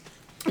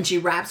 and she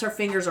wraps her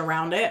fingers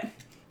around it,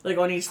 like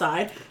on each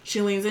side.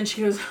 She leans in,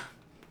 she goes,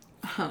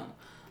 Oh,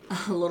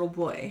 a little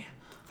boy.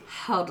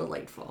 How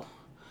delightful.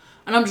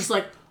 And I'm just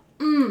like,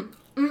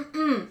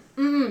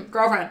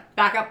 girlfriend,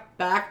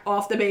 back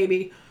off the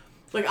baby.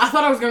 Like, I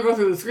thought I was going to go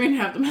through the screen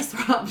and have to mess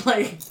her up.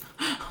 Like,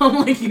 I'm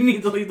like, you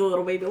need to leave the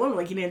little baby alone.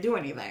 Like, he didn't do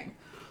anything.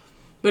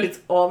 But it's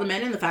all the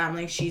men in the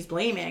family she's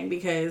blaming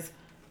because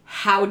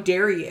how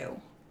dare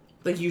you?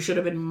 Like, you should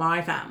have been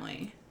my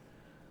family.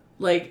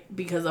 Like,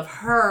 because of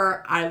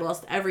her, I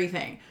lost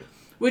everything.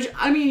 Which,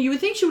 I mean, you would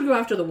think she would go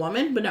after the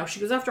woman, but no, she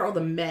goes after all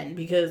the men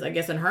because I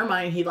guess in her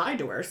mind, he lied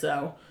to her,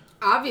 so.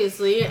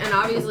 Obviously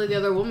the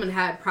other woman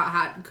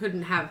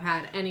couldn't have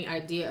had any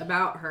idea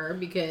about her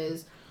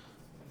because,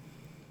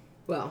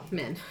 well,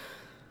 men.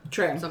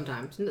 True.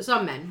 Sometimes.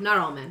 Some men. Not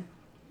all men.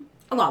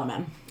 A lot of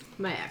men.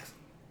 My ex.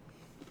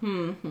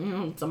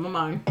 Some of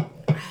mine.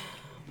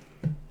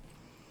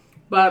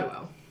 But,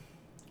 well.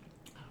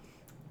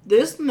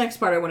 This next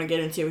part I want to get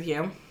into with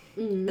you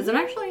is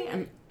actually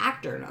an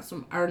actor,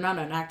 not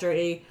an actor,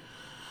 a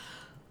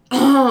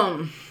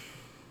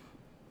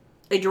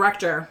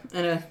director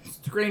and a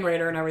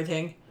screenwriter and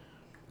everything,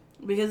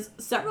 because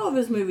several of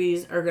his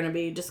movies are going to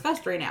be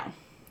discussed right now.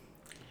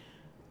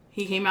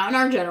 He came out in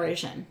our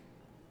generation.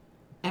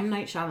 M.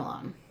 Night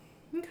Shyamalan.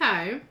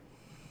 Okay.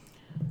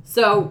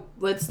 So,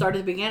 let's start at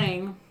the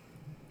beginning.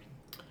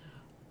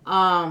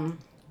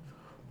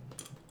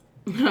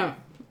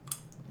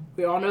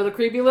 We all know the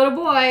creepy little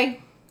boy.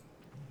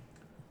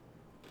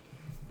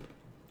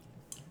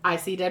 I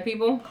See Dead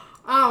People.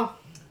 Oh.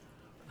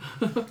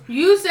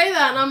 You say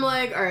that and I'm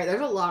like, alright,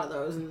 there's a lot of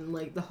those in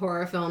like the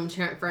horror film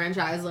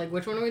franchise. Like,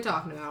 which one are we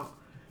talking about?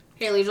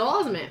 Haley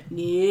Joel Osment.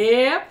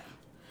 Yep.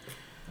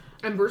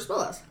 And Bruce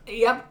Willis.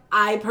 Yep.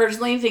 I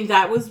personally think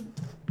that was,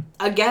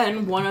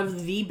 again, one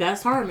of the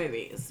best horror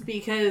movies.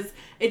 Because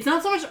it's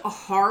not so much a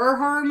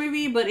horror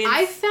movie, but it's...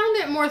 I found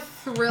it more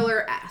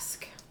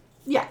thriller-esque.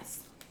 Yes.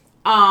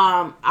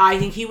 I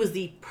think he was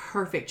the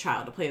perfect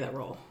child to play that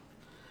role.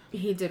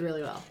 He did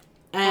really well.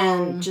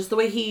 And just the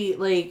way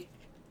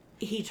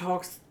he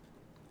talks,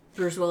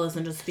 Bruce Willis,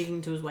 and just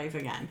speaking to his wife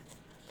again.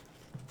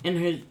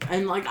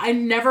 And like, I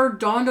never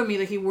dawned on me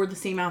that he wore the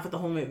same outfit the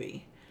whole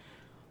movie.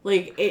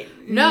 Like,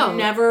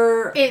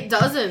 never... It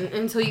doesn't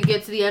until you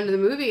get to the end of the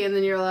movie, and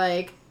then you're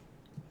like,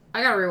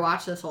 I gotta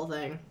rewatch this whole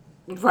thing.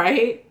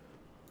 Right?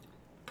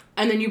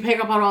 And then you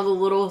pick up on all the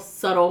little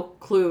subtle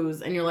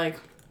clues, and you're like,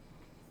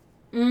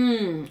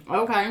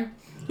 okay.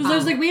 Because I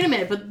was like, wait a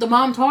minute, but the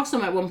mom talks to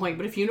him at one point,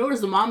 but if you notice,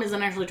 the mom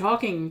isn't actually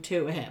talking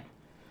to him.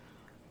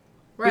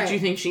 Right. But you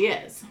think she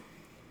is.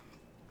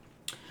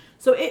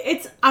 So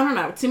it's, I don't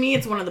know, to me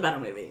it's one of the better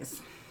movies.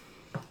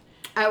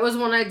 That was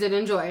one I did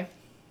enjoy.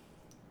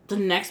 The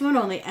next one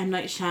on the M.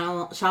 Night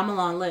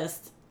Shyamalan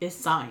list is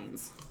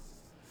Signs.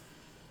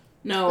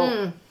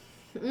 No.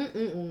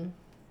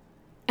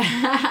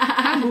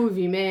 That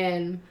movie,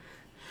 man.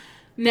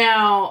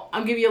 Now,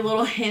 I'll give you a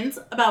little hint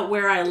about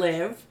where I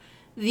live.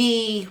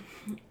 The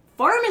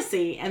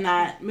pharmacy in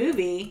that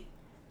movie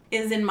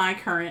is in my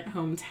current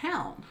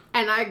hometown.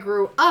 And I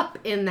grew up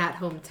in that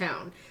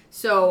hometown.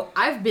 So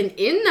I've been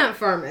in that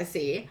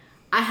pharmacy.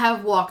 I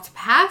have walked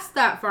past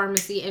that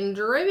pharmacy and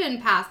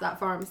driven past that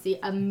pharmacy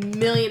 1.5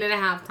 million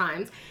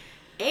times.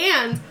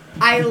 And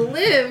I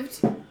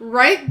lived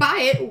right by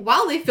it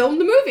while they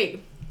filmed the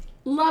movie.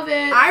 Love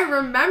it. I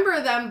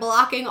remember them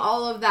blocking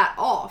all of that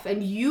off.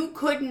 And you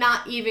could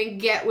not even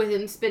get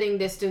within spitting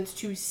distance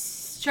to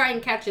try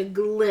and catch a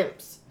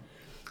glimpse.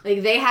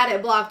 Like, they had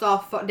it blocked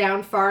off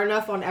down far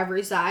enough on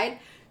every side.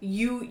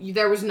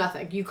 There was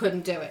nothing. You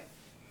couldn't do it.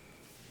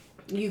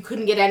 You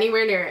couldn't get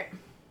anywhere near it.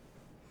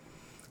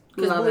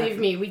 Because believe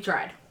me, we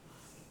tried.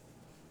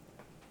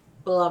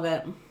 Love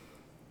it.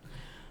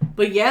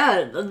 But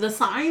yeah, the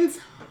Signs.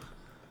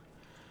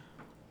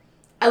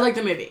 I liked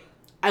the movie.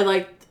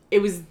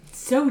 It was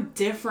so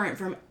different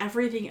from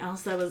everything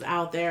else that was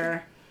out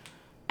there.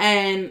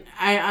 And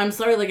I'm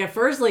sorry, like, at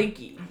first, like,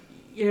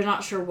 you're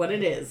not sure what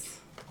it is.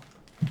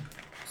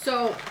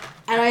 So...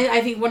 And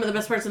I think one of the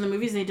best parts of the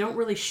movie is they don't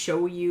really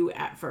show you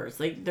at first.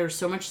 Like, there's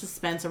so much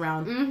suspense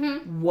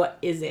around what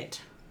is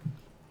it.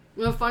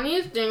 The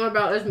funniest thing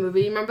about this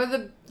movie, you remember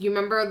the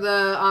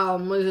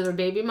was it a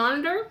baby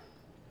monitor?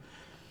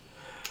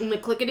 And the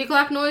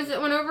clickety-clack noise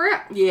that went over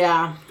it?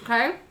 Yeah.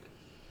 Okay.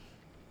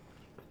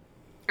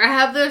 I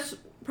have this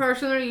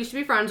person that I used to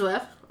be friends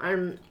with. Her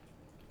and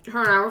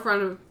I were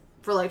friends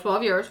for like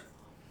 12 years.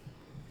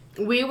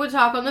 We would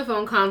talk on the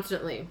phone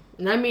constantly.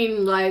 And I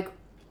mean like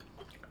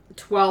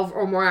 12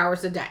 or more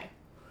hours a day.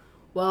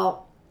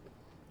 Well,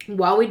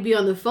 while we'd be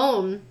on the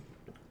phone,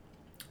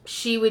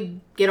 she would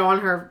get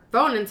on her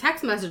phone and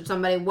text message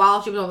somebody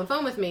while she was on the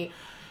phone with me.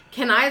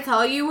 Can I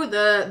tell you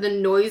the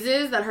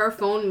noises that her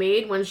phone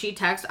made when she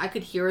texted? I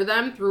could hear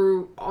them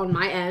on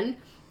my end.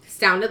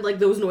 Sounded like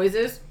those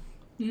noises.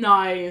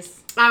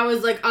 Nice. I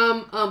was like,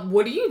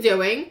 what are you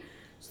doing?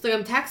 She's like,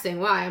 I'm texting.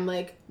 Why? I'm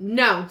like,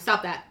 no,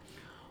 stop that.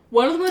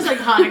 One of the most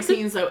iconic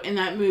scenes, though, in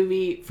that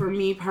movie, for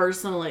me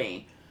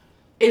personally,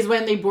 is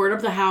when they board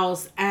up the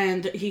house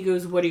and he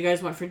goes, what do you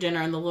guys want for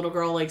dinner? And the little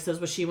girl, like, says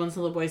what she wants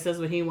and the boy says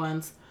what he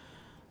wants.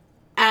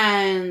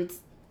 And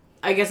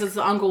I guess it's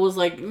the uncle was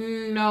like,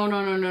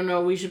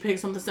 no, we should pick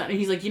something. And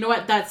he's like, you know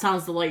what? That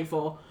sounds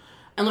delightful.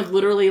 And, like,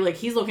 literally, like,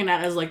 he's looking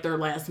at it as, like, their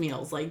last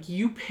meals. Like,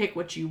 you pick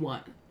what you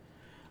want.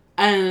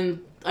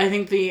 And I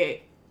think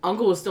the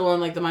uncle was still in,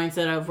 like, the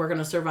mindset of we're going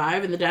to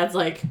survive. And the dad's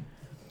like,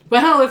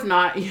 well, if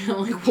not, you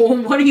know, like, well,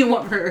 what do you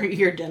want for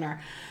your dinner?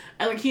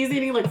 And, like, he's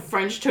eating, like,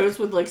 French toast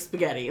with, like,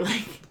 spaghetti.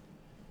 Like,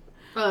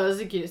 oh, that was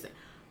the cutest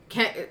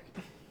thing.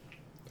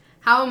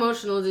 How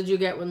emotional did you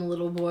get when the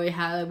little boy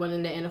went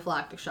into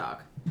anaphylactic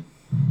shock?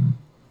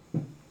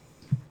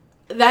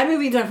 that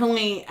movie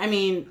definitely, I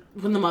mean,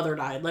 when the mother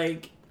died,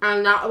 like...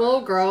 And that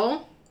little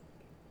girl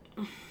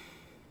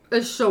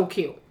is so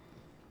cute.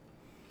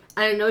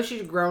 I know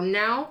she's grown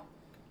now,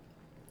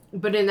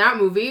 but in that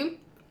movie,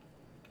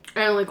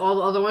 and like all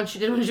the other ones she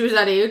did when she was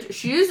that age,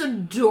 she is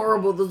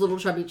adorable, those little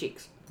chubby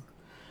cheeks.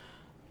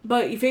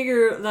 But you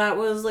figure that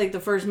was like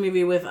the first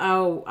movie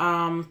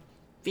without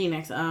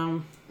Phoenix,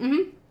 that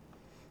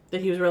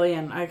he was really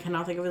in. I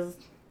cannot think of his...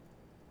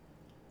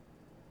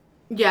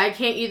 Yeah, I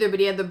can't either, but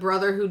he had the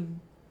brother who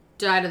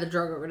died of the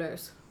drug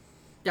overdose.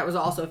 That was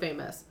also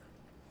famous.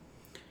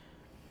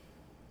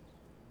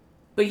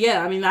 But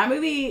yeah, I mean, that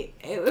movie,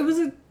 it was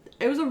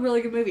a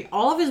really good movie.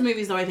 All of his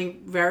movies, though, I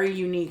think, very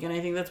unique, and I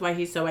think that's why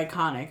he's so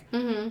iconic.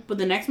 Mm-hmm. But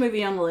the next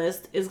movie on the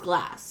list is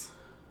Glass.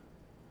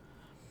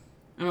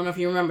 I don't know if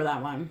you remember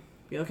that one.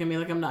 You look at me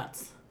like I'm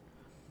nuts.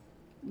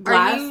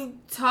 Glass. Are you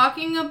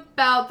talking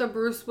about the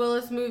Bruce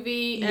Willis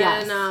movie?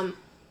 Yes. And,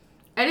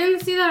 I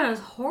didn't see that as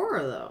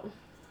horror, though.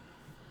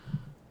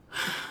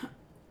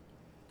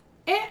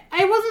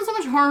 It wasn't so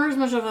much horror as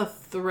much of a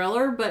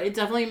thriller, but it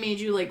definitely made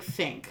you, like,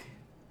 think.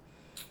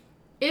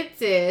 It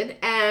did,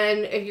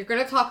 and if you're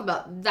going to talk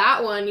about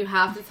that one, you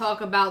have to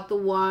talk about the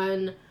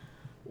one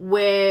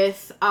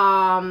with,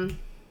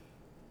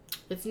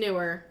 it's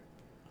newer.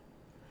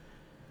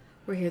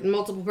 We're here,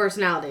 multiple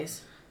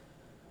personalities.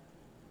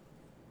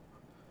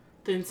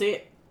 Didn't see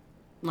it.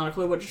 Not a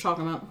clue what you're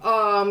talking about.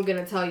 Oh, I'm going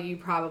to tell you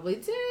probably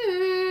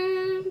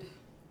did.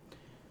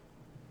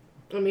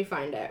 Let me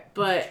find it.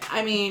 But,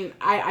 I mean,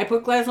 I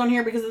put Glass on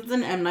here because it's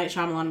an M. Night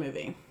Shyamalan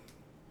movie.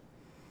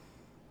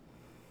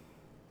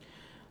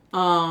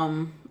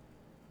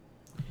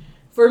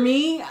 For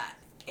me,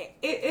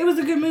 it was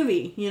a good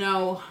movie, you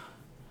know.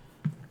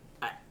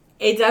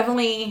 It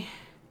definitely...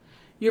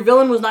 Your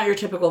villain was not your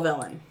typical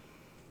villain.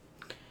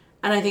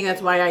 And I think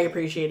that's why I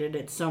appreciated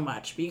it so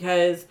much.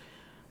 Because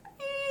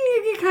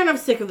you get kind of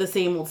sick of the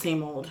same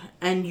old.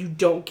 And you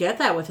don't get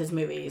that with his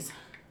movies.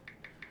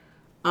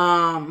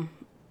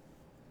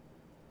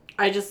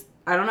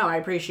 I don't know, I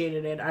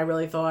appreciated it. I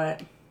really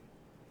thought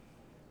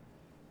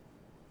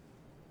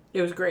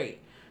it was great.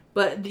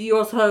 But you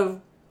also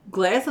have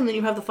Glass, and then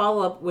you have the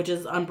follow-up, which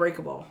is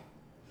Unbreakable.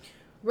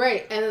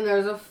 Right, and then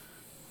there's a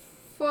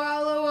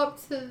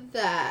follow-up to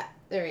that.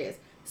 There he is.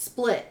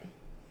 Split.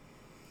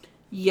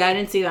 Yeah, I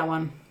didn't see that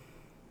one.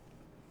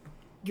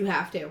 You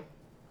have to.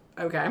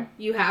 Okay.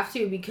 You have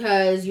to,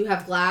 because you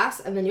have Glass,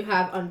 and then you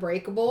have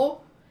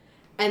Unbreakable,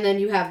 and then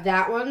you have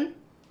that one,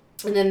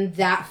 and then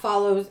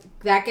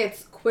that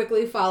gets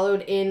quickly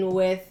followed in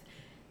with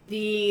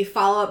the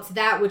follow-up to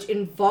that, which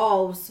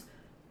involves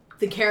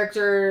the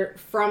character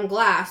from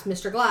Glass,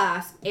 Mr.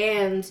 Glass,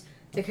 and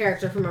the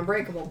character from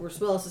Unbreakable, Bruce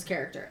Willis's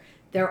character.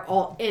 They're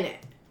all in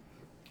it.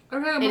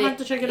 Okay, I'm gonna have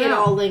to check it out. It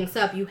all links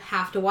up. You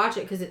have to watch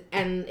it because it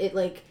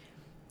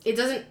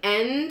doesn't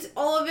end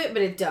all of it,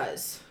 but it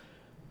does.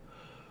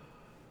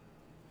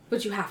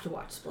 But you have to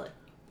watch Split.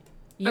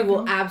 You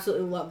will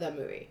absolutely love that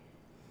movie.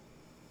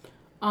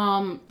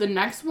 The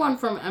next one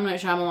from M.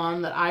 Night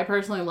Shyamalan that I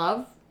personally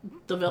love,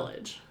 The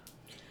Village.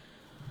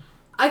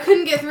 I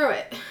couldn't get through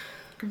it.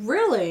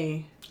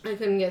 Really? I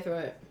couldn't get through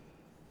it.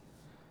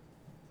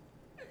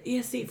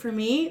 Yeah, see, for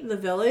me, The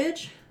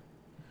Village,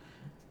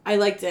 I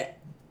liked it.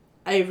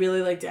 I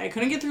really liked it. I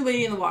couldn't get through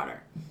Lady in the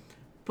Water.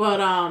 But,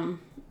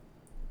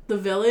 The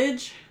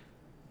Village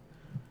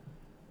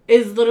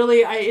is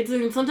literally, it's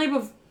in some type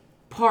of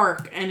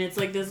park, and it's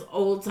like this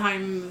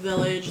old-time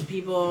village.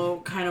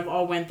 People kind of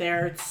all went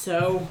there. It's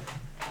so...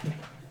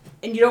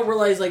 And you don't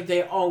realize, like,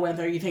 they all went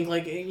there. You think,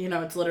 like, you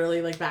know, it's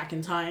literally, like, back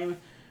in time.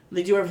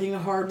 They do everything the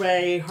hard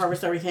way,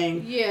 harvest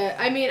everything. Yeah,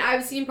 I mean,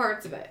 I've seen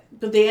parts of it.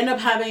 But they end up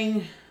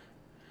having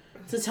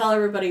to tell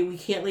everybody, we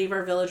can't leave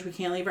our village, we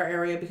can't leave our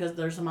area because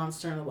there's a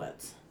monster in the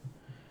woods.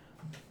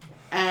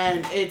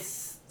 And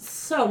it's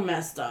so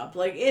messed up.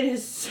 Like, it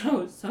is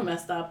so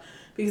messed up.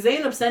 Because they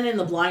end up sending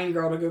the blind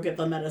girl to go get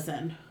the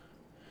medicine.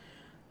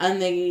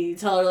 And they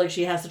tell her, like,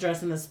 she has to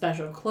dress in this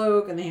special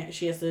cloak, and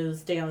she has to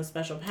stay on this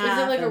special path.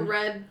 Is it like a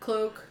red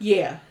cloak?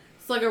 Yeah.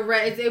 It's like a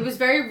red... It was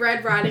very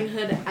Red Riding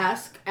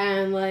Hood-esque,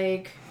 and,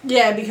 like...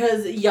 Yeah,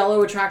 because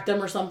yellow attract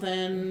them or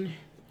something.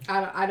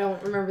 I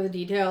don't remember the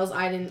details.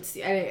 I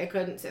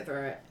couldn't sit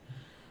through it.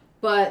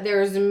 But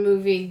there's a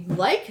movie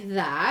like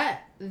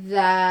that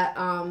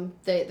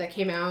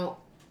came out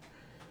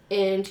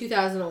in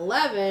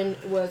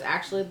 2011, was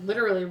actually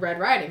literally Red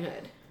Riding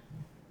Hood.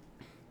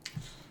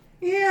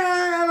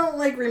 Yeah, I don't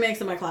like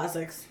remakes of my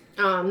classics.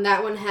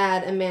 That one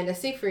had Amanda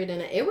Seyfried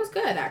in it. It was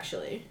good,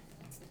 actually.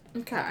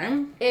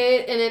 Okay.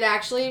 It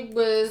actually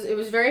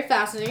was very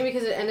fascinating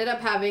because it ended up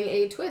having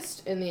a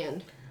twist in the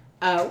end.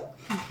 Oh.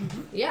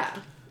 Yeah.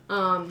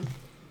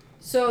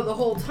 So the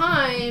whole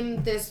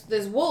time, this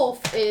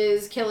wolf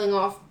is killing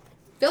off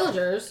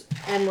villagers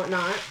and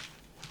whatnot,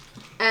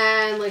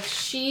 and like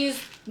she's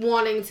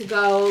wanting to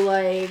go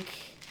like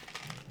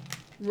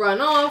run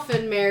off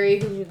and marry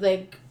who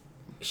like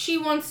she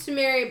wants to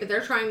marry, but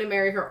they're trying to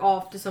marry her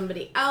off to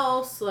somebody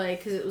else, like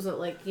because it was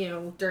like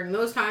during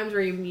those times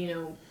where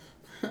you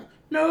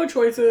no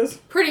choices.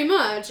 Pretty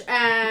much.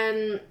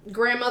 And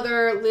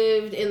grandmother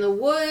lived in the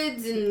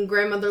woods, and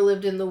grandmother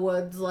lived in the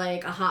woods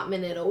like a hot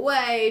minute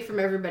away from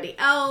everybody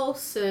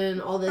else,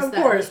 and all this. Of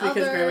course,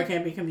 because grandma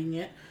can't be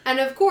convenient. And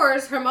of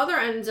course, her mother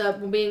ends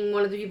up being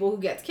one of the people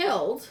who gets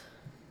killed.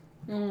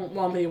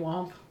 Wompy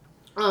womp.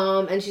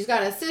 And she's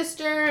got a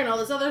sister and all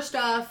this other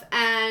stuff,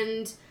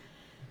 and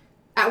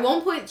at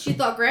one point she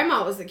thought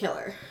grandma was the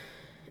killer.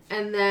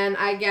 And then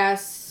I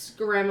guess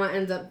grandma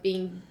ends up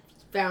being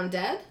found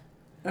dead.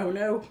 Oh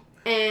no.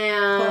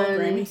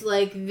 And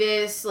like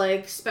this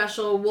like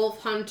special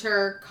werewolf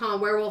hunter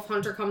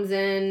comes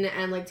in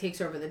and like takes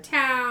over the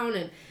town,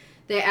 and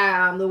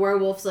the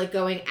werewolf's like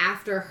going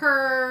after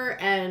her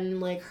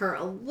and like her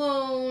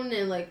alone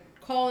and like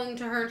calling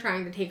to her,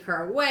 trying to take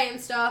her away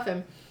and stuff,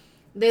 and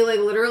they like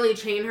literally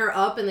chain her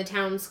up in the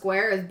town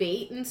square as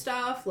bait and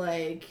stuff.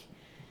 Like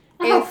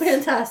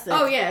fantastic.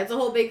 Oh yeah, it's a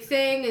whole big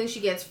thing, and she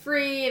gets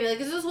free, and like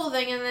it's this whole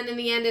thing, and then in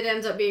the end it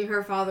ends up being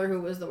her father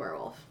who was the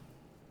werewolf.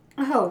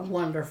 Oh,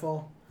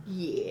 wonderful.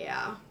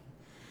 Yeah.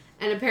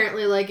 And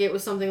apparently, like, it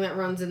was something that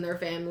runs in their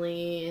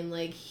family, and,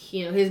 like,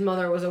 his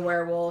mother was a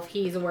werewolf,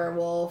 he's a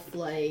werewolf,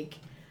 like,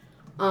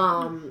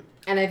 and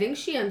I think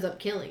she ends up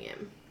killing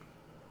him.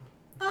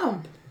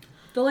 Oh,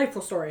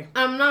 delightful story.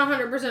 I'm not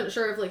 100%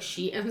 sure if, like,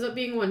 she ends up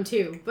being one,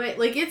 too, but,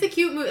 like, it's a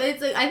cute movie, I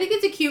think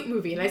it's a cute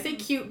movie, and I say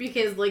cute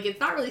because, like, it's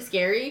not really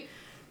scary,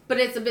 but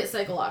it's a bit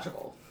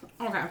psychological.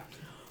 Okay.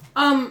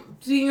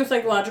 Speaking of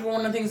psychological,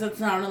 one of the things that's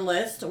not on the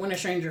list, When a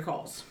Stranger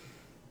Calls.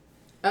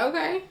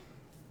 Okay.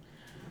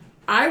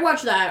 I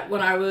watched that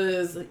when I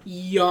was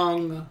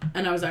young,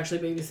 and I was actually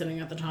babysitting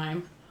at the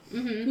time.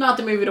 Mm-hmm. Not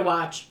the movie to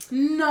watch.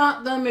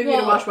 Not the movie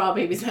to watch while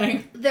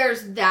babysitting.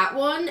 There's that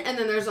one, and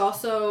then there's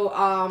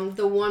also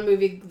the one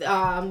movie,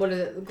 what is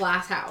it,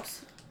 Glass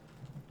House.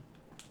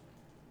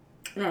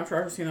 I'm not sure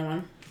I've ever seen that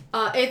one.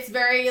 It's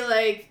very,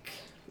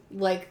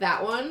 like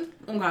that one.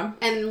 Okay.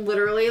 And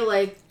literally,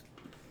 like,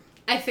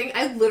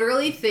 I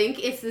literally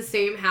think it's the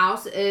same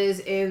house as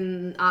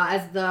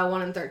the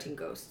one in 13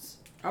 Ghosts.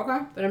 Okay.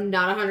 But I'm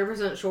not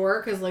 100%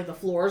 sure, because, like, the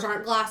floors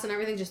aren't glass and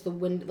everything, just the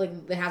wind, like,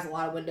 it has a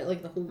lot of window,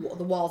 like,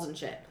 the walls and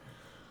shit.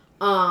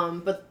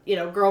 But,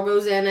 girl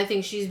goes in, I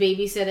think she's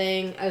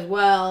babysitting as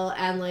well,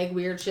 and, like,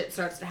 weird shit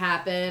starts to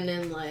happen,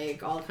 and,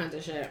 like, all kinds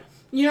of shit.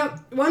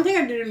 One thing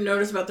I didn't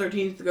notice about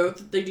 13th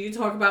Ghost, they do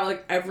talk about,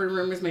 like, every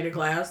room is made of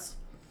glass,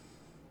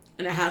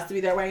 and it has to be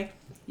that way.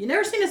 You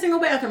never seen a single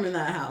bathroom in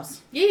that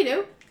house. Yeah, you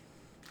do.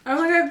 I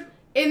don't think I've...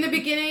 In the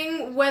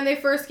beginning, when they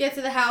first get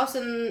to the house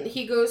and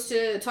he goes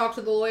to talk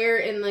to the lawyer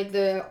in, like,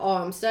 the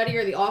study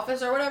or the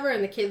office or whatever,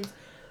 and the kids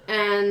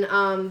and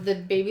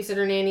the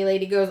babysitter nanny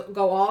lady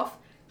go off,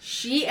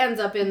 she ends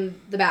up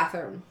in the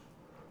bathroom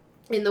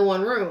in the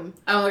one room.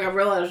 Oh, like I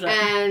realized that.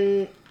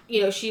 And,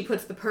 she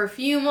puts the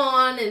perfume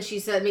on, and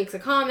she makes a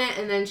comment,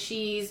 and then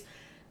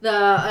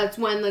it's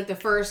when, like, the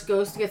first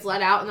ghost gets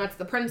let out, and that's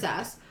the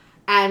princess.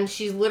 And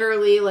she's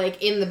literally,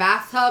 like, in the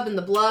bathtub in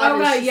the blood,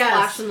 and she's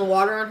splashing the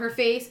water on her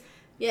face.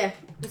 Yeah,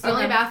 it's the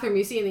only bathroom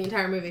you see in the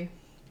entire movie.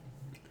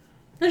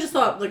 I just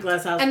thought, like,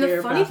 Glass House. And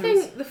the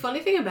funny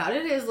thing about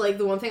it is, like,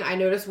 the one thing I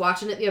noticed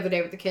watching it the other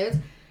day with the kids,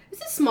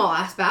 it's a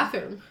small-ass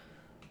bathroom.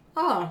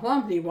 Oh,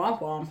 wompy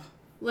womp womp.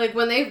 Like,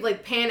 when they,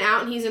 like, pan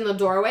out and he's in the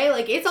doorway,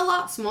 like, it's a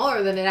lot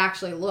smaller than it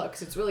actually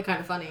looks. It's really kind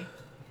of funny.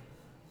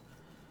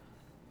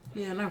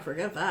 Yeah, no,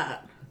 forget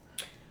that.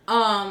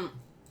 I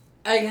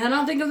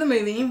cannot think of the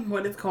movie,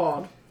 what it's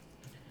called.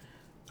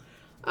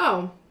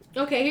 Oh,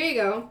 okay, here you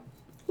go.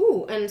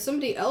 Ooh, and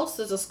somebody else,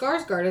 there's a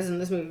Skarsgård is in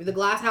this movie, the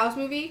Glass House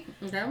movie.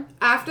 Okay.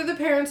 After the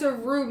parents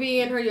of Ruby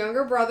and her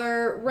younger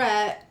brother,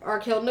 Rhett, are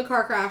killed in a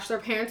car crash, their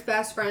parents'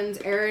 best friends,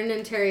 Aaron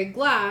and Terry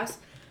Glass,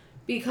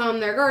 become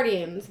their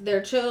guardians.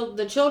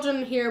 The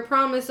children hear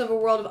promise of a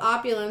world of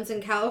opulence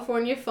and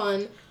California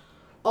fun.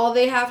 All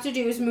they have to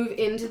do is move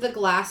into the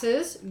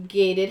Glasses'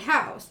 gated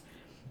house.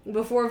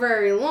 Before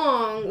very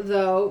long,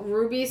 though,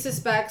 Ruby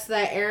suspects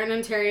that Aaron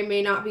and Terry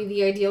may not be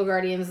the ideal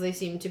guardians they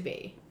seem to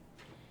be.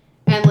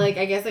 And, like,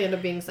 I guess they end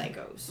up being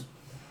psychos.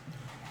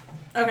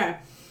 Okay.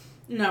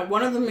 No,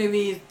 one of the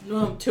movies,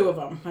 well, two of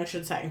them, I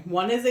should say.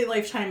 One is a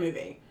Lifetime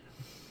movie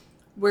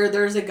where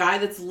there's a guy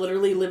that's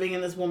literally living in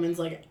this woman's,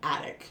 like,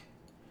 attic.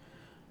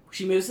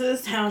 She moves to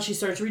this town, she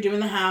starts redoing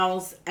the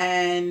house,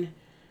 and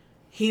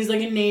he's,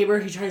 like, a neighbor.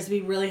 He tries to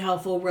be really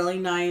helpful, really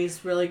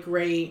nice, really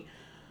great.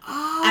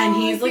 Oh, and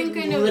he's, like,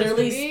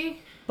 literally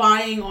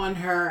spying on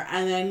her,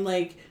 and then,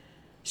 like,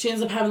 she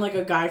ends up having, like,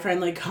 a guy friend,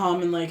 like,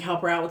 come and, like,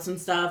 help her out with some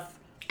stuff.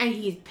 And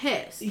he's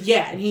pissed.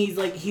 Yeah, and he's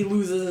like, he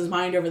loses his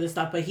mind over this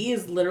stuff, but he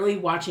is literally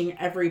watching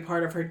every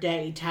part of her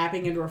day,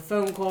 tapping into her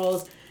phone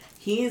calls.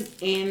 He's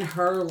in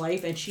her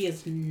life, and she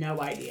has no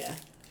idea.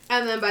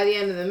 And then by the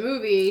end of the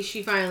movie,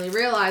 she finally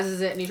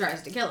realizes it, and he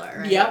tries to kill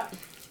her, right? Yep.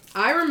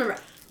 I don't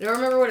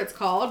remember what it's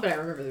called, but I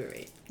remember the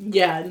movie.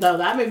 Yeah, no,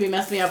 that movie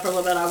messed me up for a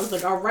little bit. I was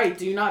like, all right,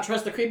 do not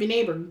trust the creepy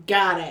neighbor.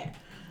 Got it.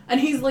 And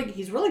he's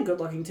really good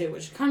looking, too,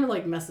 which kind of,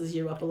 like, messes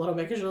you up a little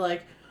bit, because you're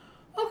like,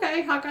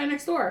 okay, hot guy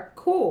next door.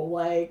 Cool.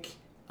 Like,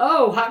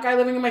 oh, hot guy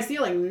living in my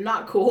ceiling.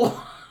 Not cool.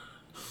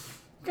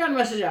 Kind of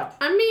messes you up.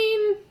 I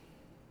mean,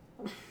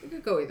 it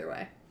could go either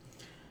way.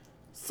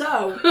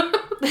 So,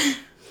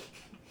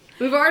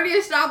 we've already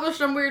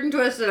established I'm weird and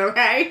twisted,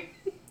 okay?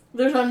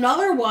 there's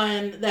another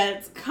one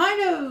that's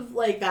kind of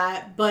like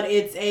that, but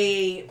it's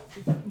a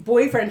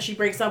boyfriend. She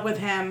breaks up with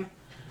him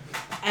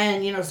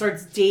and, you know,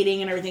 starts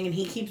dating and everything, and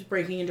he keeps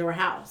breaking into her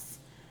house.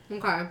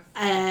 Okay.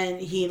 And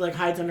he, like,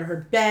 hides under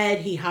her bed.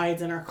 He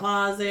hides in her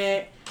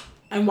closet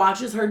and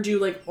watches her do,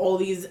 like, all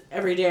these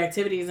everyday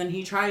activities. And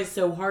he tries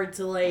so hard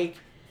to, like,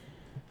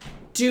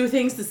 do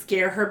things to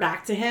scare her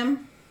back to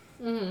him.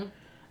 Mm-hmm.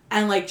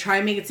 And, like, try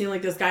and make it seem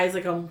like this guy is,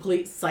 like, a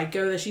complete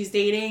psycho that she's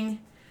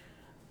dating.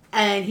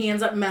 And he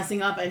ends up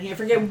messing up. And I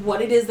forget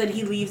what it is that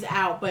he leaves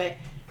out. But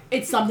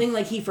it's something,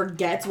 like, he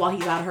forgets while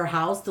he's at her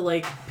house to,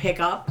 like,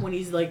 pick up when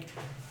he's, like,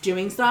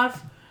 doing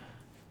stuff.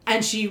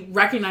 And she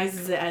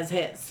recognizes it as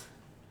his.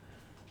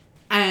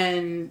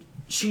 And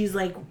she's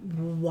like,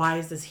 why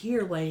is this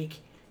here? Like,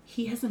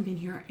 he hasn't been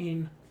here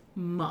in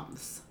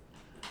months.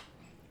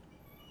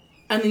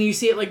 And then you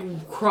see it,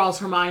 like, cross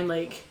her mind,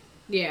 like...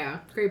 Yeah,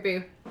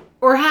 creepy.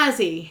 Or has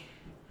he?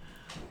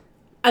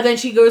 And then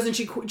she goes and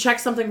she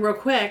checks something real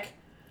quick.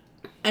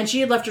 And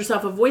she had left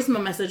herself a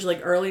voicemail message, like,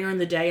 earlier in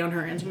the day on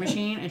her answer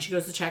machine. And she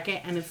goes to check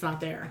it, and it's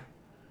not there.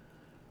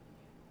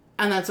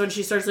 And that's when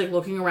she starts, like,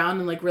 looking around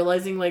and, like,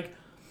 realizing, like...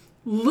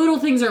 little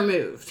things are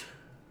moved.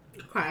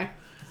 Okay.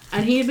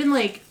 And he had been,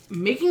 like,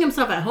 making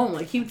himself at home.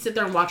 Like, he would sit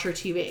there and watch her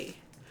TV.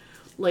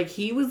 Like,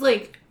 he was,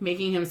 like,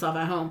 making himself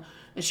at home.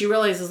 And she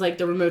realizes, like,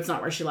 the remote's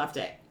not where she left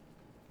it.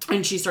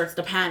 And she starts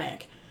to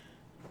panic.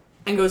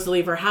 And goes to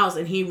leave her house.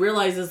 And he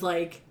realizes,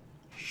 like,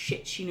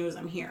 shit, she knows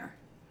I'm here.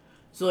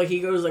 So, like,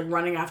 he goes, like,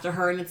 running after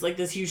her. And it's, like,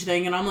 this huge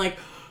thing. And I'm like,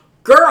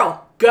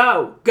 girl,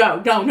 go.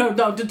 No,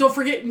 don't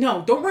forget.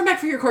 No, don't run back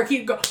for your car.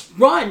 Keep, go.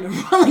 Run.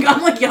 Like,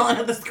 I'm, like, yelling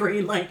at the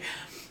screen, like...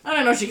 I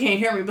don't know if she can't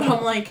hear me, but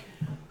I'm like,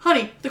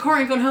 honey, the car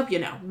ain't gonna help you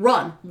now.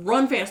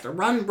 Run faster.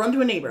 Run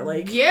to a neighbor.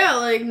 Like, yeah,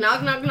 like,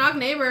 knock,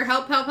 neighbor,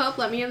 help,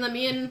 let me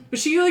in. But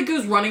she, like,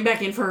 goes running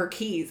back in for her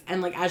keys,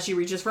 and, like, as she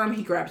reaches for him,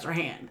 he grabs her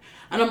hand.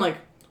 And I'm like,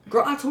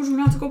 girl, I told you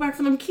not to go back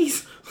for them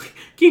keys.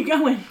 Keep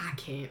going. I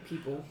can't,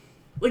 people.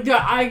 Like,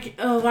 that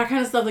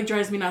kind of stuff, like,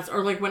 drives me nuts.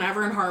 Or, like,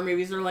 whenever in horror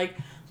movies, they're like,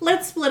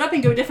 let's split up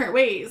and go different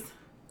ways.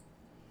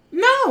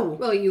 No!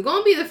 Well, you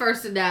gonna be the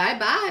first to die.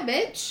 Bye,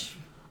 bitch.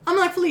 I'm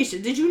like, Felicia,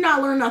 did you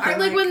not learn nothing? Or,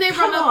 like, when they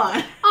run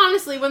up...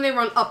 Honestly, when they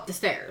run up the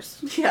stairs.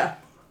 Yeah.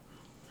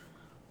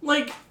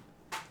 Like,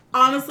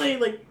 honestly,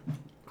 like,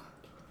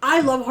 I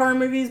love horror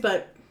movies,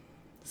 but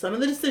some of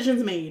the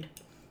decisions made.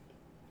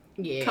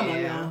 Yeah. Come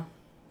on now.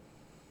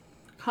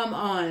 Come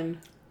on.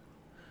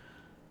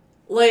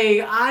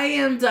 Like, I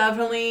am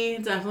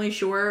definitely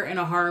sure in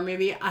a horror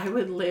movie I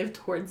would live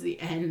towards the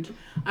end.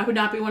 I would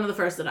not be one of the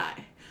first to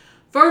die.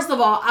 First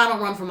of all, I don't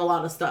run from a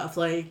lot of stuff.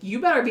 Like,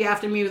 you better be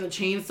after me with a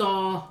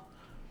chainsaw.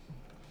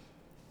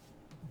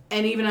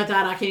 And even at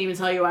that, I can't even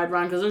tell you I'd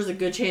run, because there's a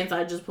good chance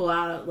I'd just pull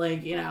out,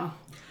 like, you know.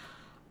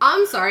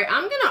 I'm sorry,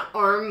 I'm gonna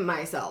arm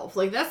myself.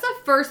 Like, that's the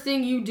first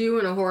thing you do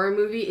in a horror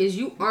movie, is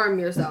you arm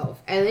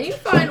yourself. And then you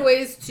find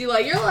ways to,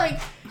 like, you're like,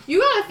 you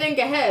gotta think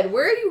ahead.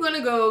 Where are you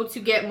gonna go to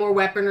get more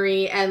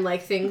weaponry and,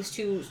 like, things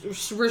to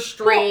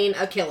restrain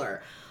a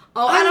killer?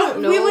 Oh, I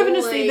don't know. We live in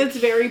a state that's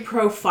very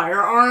pro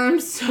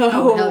firearms, so...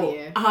 Oh, hell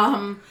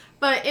yeah.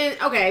 But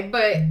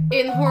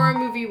in horror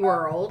movie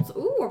world...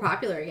 Ooh, we're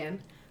popular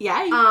again.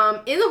 Yeah.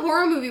 In the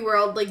horror movie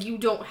world, like, you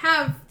don't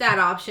have that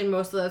option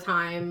most of the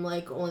time.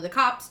 Like, only the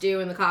cops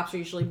do, and the cops are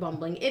usually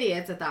bumbling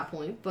idiots at that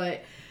point.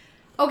 But,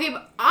 okay,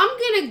 but I'm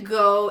gonna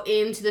go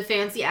into the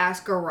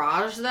fancy-ass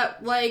garage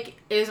that, like,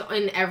 is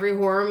in every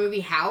horror movie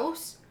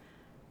house.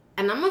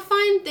 And I'm gonna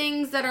find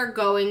things that are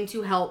going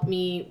to help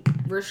me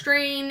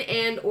restrain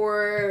and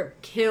or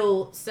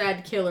kill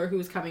said killer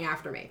who's coming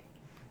after me.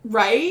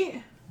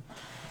 Right?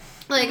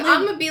 Like,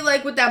 I'm gonna be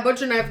like with that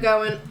butcher knife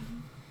going,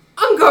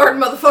 I'm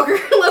guarding, motherfucker.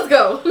 Let's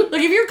go.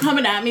 Like, if you're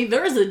coming at me,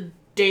 there's a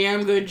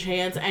damn good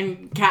chance,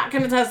 and Kat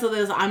can attest to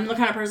this, I'm the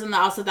kind of person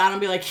that I'll sit down and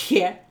be like,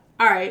 yeah,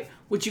 alright,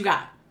 what you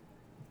got?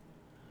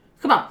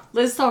 Come on,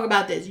 let's talk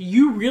about this.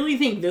 You really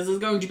think this is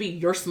going to be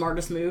your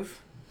smartest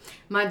move?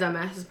 My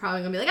dumbass is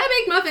probably gonna be like, I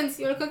baked muffins.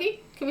 You want a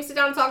cookie? Can we sit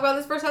down and talk about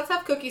this first? Let's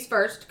have cookies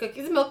first.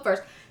 Cookies and milk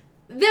first.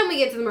 Then we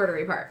get to the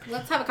murdery part.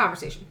 Let's have a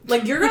conversation.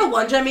 Like, you're gonna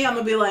lunge at me, I'm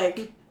gonna be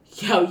like,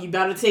 yo, you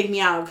better take me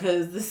out,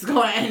 because this is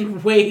gonna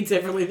end way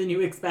differently than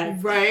you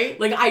expect. Right?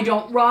 Like, I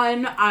don't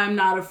run. I'm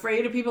not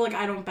afraid of people. Like,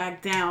 I don't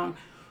back down.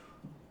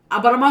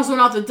 But I'm also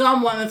not the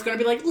dumb one that's going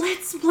to be like,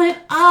 let's split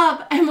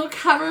up and we'll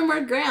cover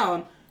more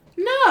ground.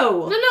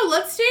 No. No,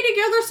 let's stay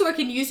together so I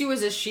can use you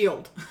as a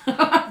shield.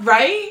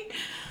 Right?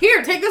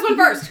 Here, take this one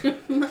first.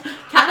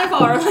 Kind of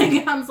are.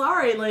 Like, I'm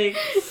sorry. Like,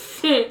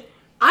 I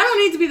don't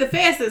need to be the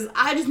fastest.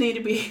 I just need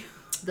to be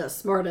the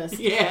smartest.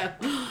 Yeah.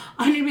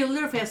 I need to be a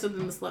little faster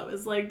than the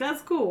slowest. Like,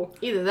 that's cool.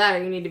 Either that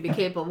or you need to be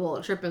capable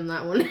of tripping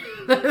that one.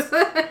 But,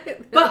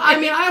 I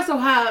mean, I also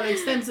have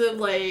extensive,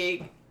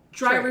 like,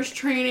 driver's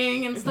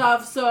training and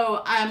stuff.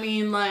 So, I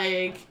mean,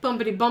 like...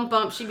 Bumpity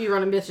bump, she'd be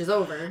running bitches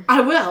over. I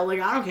will. Like,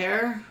 I don't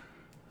care.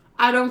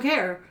 I don't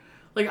care.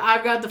 Like,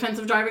 I've got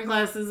defensive driving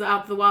classes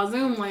out the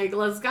wazoo. Like,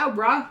 let's go,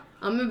 bruh.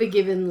 I'm gonna be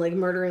giving, like,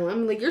 murdering.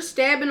 I'm like, you're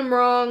stabbing him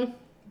wrong.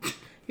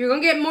 You're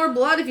gonna get more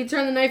blood if you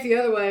turn the knife the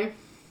other way.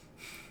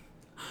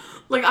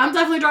 Like, I'm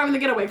definitely driving the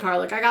getaway car.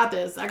 Like, I got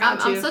this. I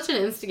got you. I'm such an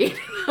instigator,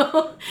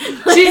 though.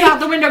 She's out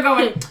the window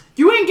going,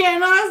 you ain't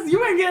getting us.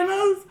 You ain't getting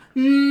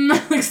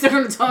us. Like, sticking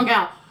her tongue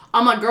out.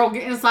 I'm like, girl,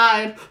 get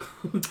inside.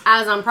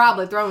 As I'm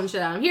probably throwing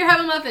shit at him. Here, have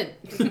a muffin.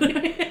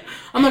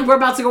 I'm like, we're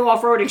about to go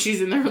off-roading.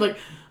 She's in there like,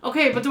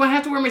 okay, but do I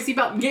have to wear my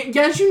seatbelt?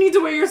 Yes, you need to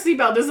wear your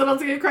seatbelt. This is about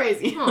to get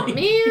crazy. Oh,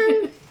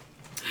 man.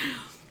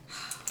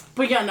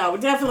 But yeah, no,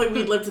 definitely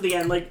we'd live to the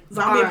end. Like,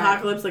 zombie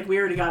apocalypse, like, we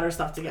already got our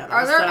stuff together.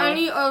 Are there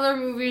any other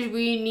movies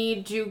we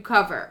need to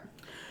cover?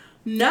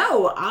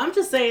 No, I'm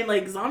just saying,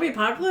 like, zombie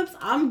apocalypse,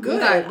 I'm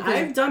good.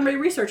 Okay. I've done my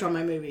research on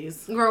my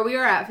movies. Girl, we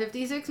are at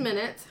 56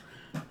 minutes.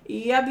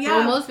 Yep.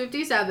 Almost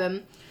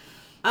 57.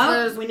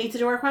 Oh, we need to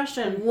do our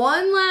question.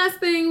 One last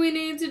thing we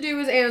need to do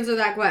is answer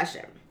that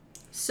question.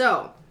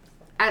 So,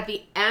 at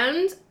the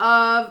end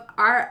of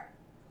our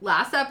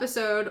last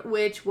episode,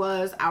 which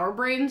was our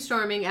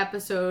brainstorming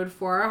episode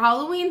for our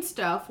Halloween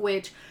stuff,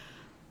 which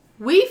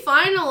we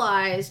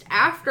finalized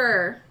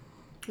after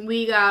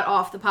we got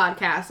off the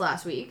podcast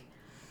last week.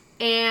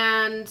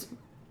 And,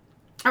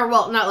 or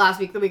well, not last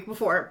week, the week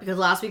before, because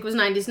last week was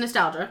 90s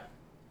nostalgia.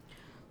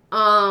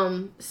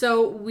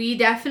 So we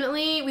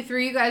threw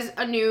you guys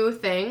a new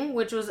thing,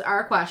 which was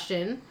our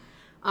question,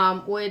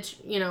 which,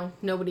 you know,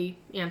 nobody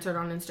answered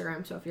on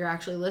Instagram. So if you're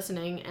actually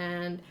listening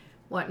and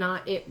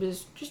whatnot, it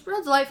was just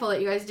real delightful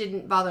that you guys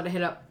didn't bother to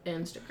hit up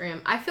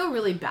Instagram. I feel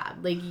really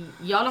bad. Like,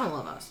 y'all don't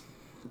love us.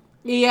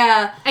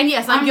 Yeah. And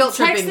yes, I'm guilt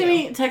tripping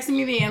you. Texting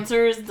me the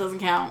answers doesn't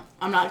count.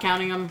 I'm not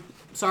counting them.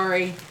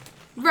 Sorry.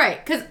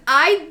 Right, because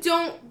I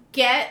don't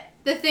get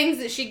the things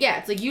that she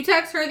gets. Like, you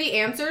text her the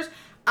answers.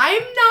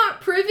 I'm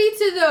not privy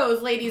to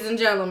those, ladies and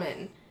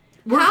gentlemen.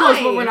 We're close,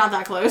 but we're not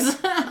that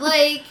close.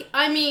 Like,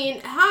 I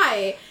mean,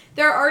 hi.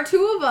 There are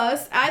two of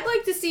us. I'd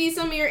like to see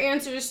some of your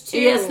answers, too.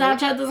 Yeah,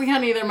 Snapchat doesn't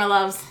count either, my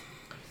loves.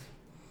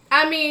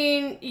 I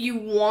mean, you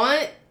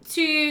want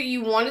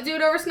to do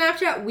it over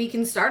Snapchat? We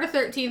can start a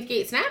 13th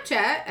Gate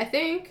Snapchat, I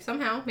think,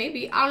 somehow,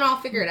 maybe. I don't know,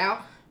 I'll figure it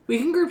out. We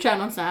can group chat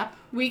on Snap.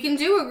 We can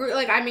do a group,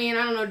 like, I mean,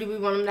 I don't know, do we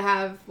want them to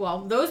have,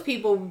 well, those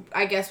people,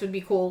 I guess, would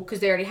be cool, because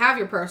they already have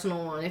your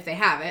personal one, if they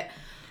have it.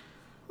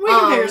 We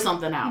can figure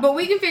something out. But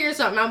we can figure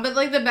something out. But,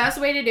 like, the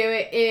best way to do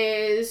it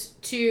is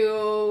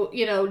to,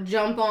 you know,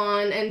 jump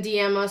on and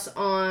DM us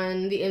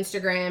on the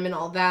Instagram and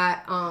all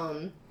that.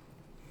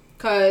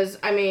 Because,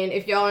 I mean,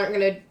 if y'all aren't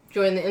going to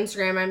join the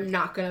Instagram, I'm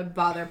not going to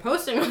bother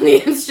posting on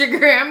the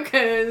Instagram.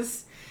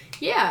 Because,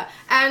 yeah.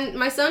 And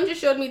my son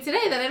just showed me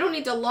today that I don't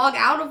need to log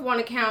out of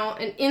one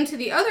account and into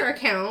the other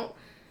account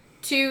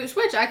to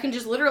switch. I can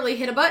just literally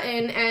hit a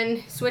button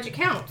and switch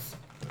accounts.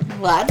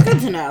 Well, that's good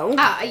to know.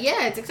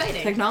 Yeah, it's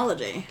exciting.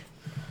 Technology.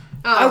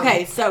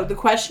 Okay, so the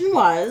question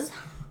was...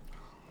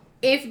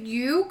 If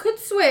you could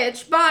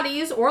switch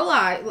bodies or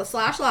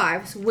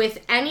lives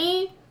with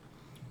any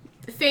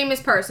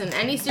famous person,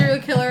 any serial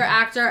killer,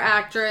 actor,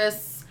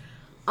 actress,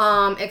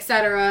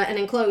 etc., and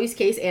in Chloe's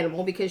case,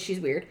 animal, because she's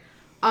weird,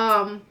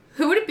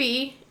 who would it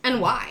be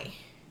and why?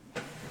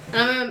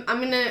 And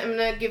I'm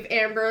gonna give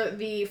Amber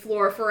the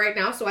floor for right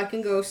now so I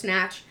can go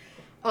snatch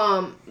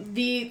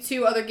the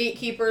two other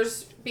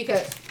gatekeepers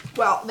because,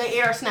 well, they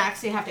ate our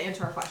snacks, so you have to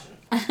answer our question.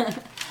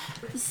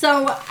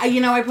 So,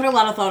 you know, I put a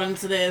lot of thought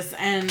into this,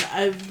 and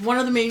one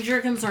of the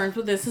major concerns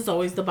with this is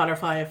always the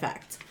butterfly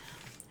effect.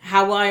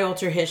 How will I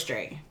alter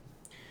history?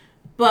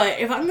 But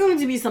if I'm going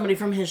to be somebody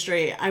from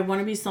history, I want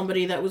to be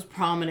somebody that was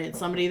prominent,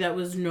 somebody that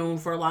was known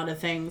for a lot of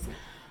things.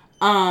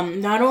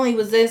 Not only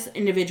was this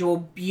individual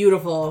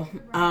beautiful,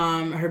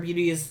 her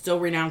beauty is still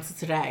renowned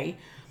today,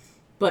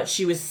 but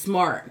she was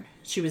smart,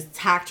 she was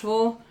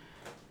tactful,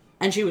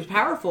 and she was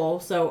powerful.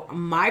 So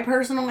my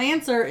personal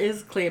answer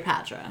is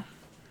Cleopatra.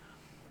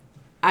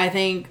 I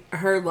think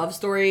her love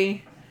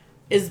story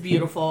is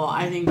beautiful.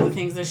 I think the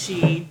things that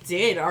she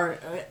did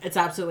it's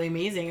absolutely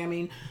amazing. I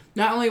mean,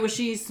 not only was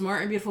she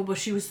smart and beautiful, but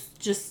she was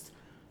just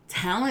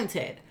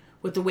talented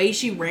with the way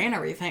she ran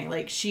everything.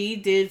 Like, she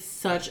did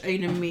such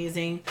an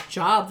amazing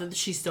job that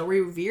she's still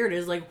revered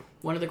as, like,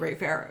 one of the great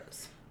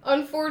pharaohs.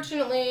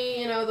 Unfortunately,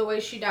 you know, the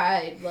way she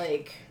died,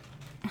 like,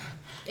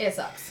 it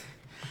sucks.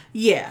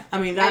 Yeah, I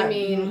mean,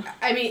 and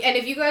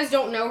if you guys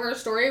don't know her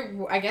story,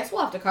 I guess we'll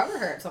have to cover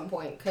her at some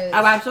point. Cause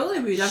absolutely,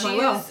 we definitely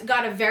will. She's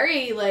got a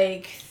very,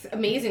 like,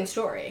 amazing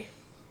story.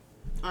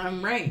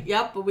 I'm right.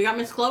 Yep, but we got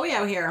Miss Chloe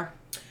out here.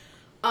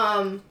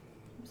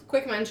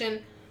 Quick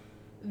mention.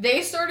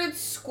 They started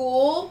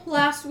school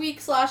last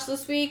week /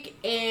 this week,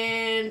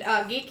 and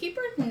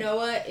Gatekeeper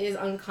Noah is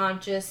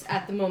unconscious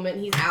at the moment.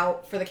 He's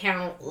out for the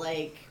count,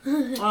 like...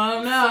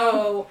 Oh,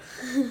 no.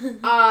 So,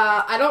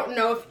 I don't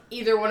know if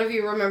either one of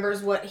you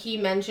remembers what he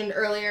mentioned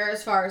earlier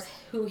as far as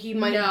who he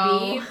might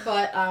be,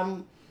 but,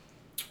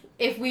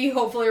 if we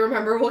hopefully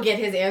remember, we'll get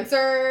his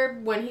answer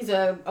when he's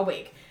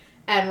awake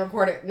and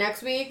record it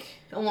next week,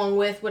 along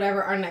with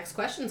whatever our next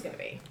question's gonna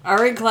be. All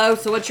right, Chloe,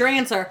 so what's your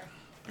answer?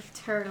 A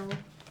turtle.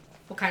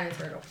 What kind of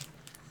turtle?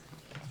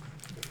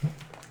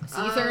 A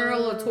sea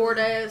turtle, a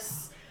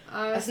tortoise,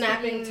 a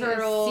snapping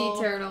turtle. A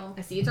sea turtle.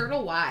 A sea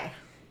turtle? Why?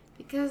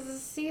 Because the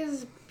sea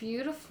is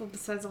beautiful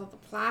besides all the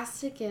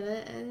plastic in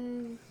it,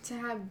 and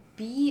to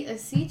be a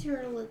sea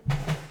turtle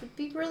would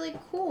be really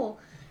cool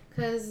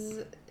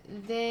because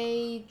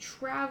they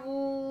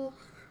travel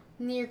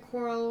near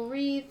coral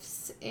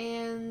reefs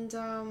and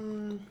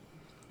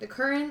the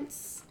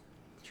currents.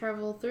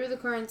 Travel through the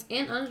currents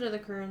and under the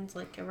currents,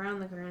 like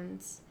around the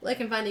currents. Like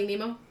in Finding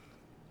Nemo?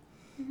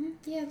 Mm-hmm.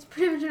 Yeah, that's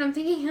pretty much what I'm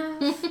thinking of.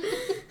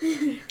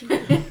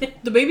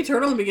 The baby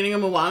turtle in the beginning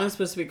of Moana is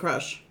supposed to be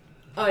Crush.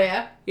 Oh,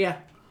 yeah? Yeah.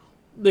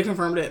 They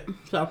confirmed it,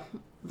 so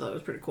I thought it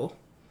was pretty cool.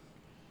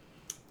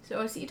 So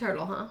a sea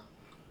turtle, huh?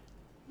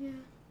 Yeah.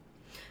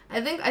 I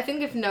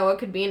think if Noah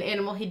could be an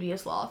animal, he'd be a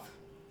sloth.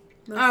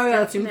 Most Oh, yeah,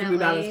 that seems to be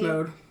definitely. Badass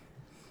mode.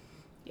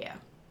 Yeah.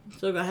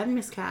 So go ahead,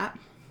 Miss Cat.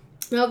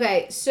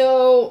 Okay,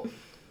 so...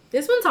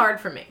 This one's hard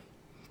for me.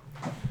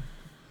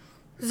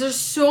 'Cause there's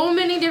so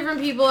many different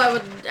people I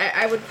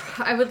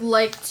would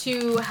like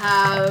to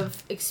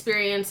have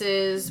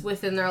experiences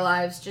within their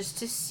lives just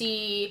to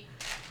see,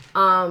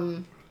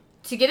 to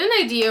get an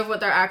idea of what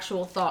their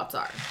actual thoughts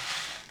are.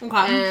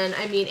 Okay. And,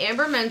 I mean,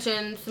 Amber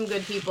mentioned some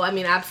good people. I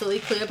mean,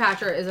 absolutely,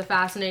 Cleopatra is a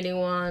fascinating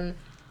one.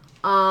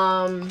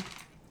 Anne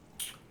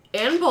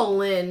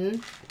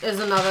Boleyn is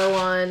another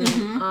one.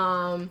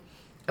 Mm-hmm.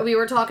 We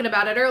were talking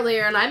about it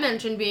earlier, and I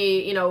mentioned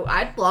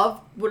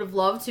would have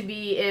loved to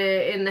be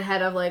in the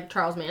head of, like,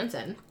 Charles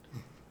Manson.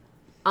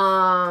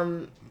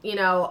 And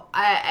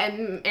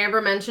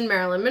Amber mentioned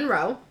Marilyn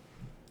Monroe.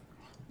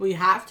 Well, you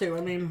have to.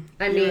 I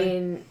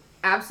mean,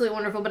 Absolutely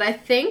wonderful. But I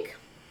think,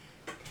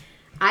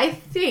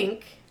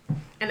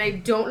 and I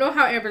don't know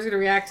how Amber's going to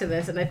react to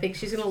this, and I think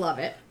she's going to love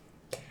it.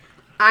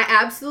 I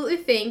absolutely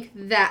think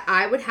that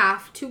I would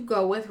have to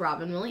go with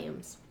Robin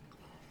Williams.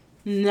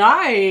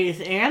 nice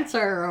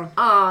answer.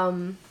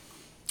 And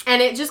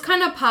it just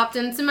kind of popped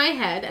into my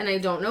head, and I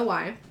don't know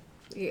why.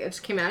 It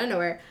just came out of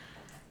nowhere.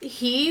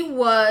 He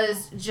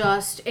was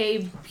just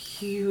a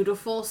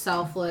beautiful,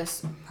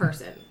 selfless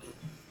person.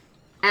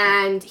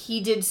 And he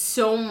did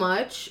so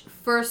much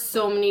for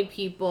so many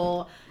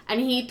people,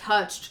 and he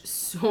touched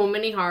so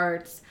many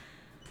hearts.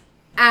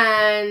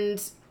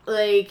 And,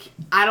 like,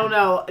 I don't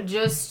know,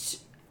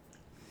 just...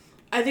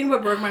 I think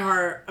what broke my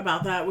heart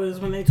about that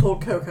was when they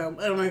told Coco.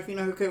 I don't know if you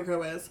know who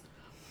Coco is.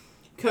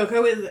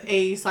 Coco is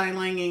a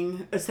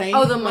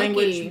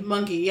language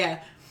monkey. Yeah.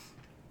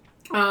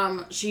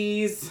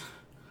 She's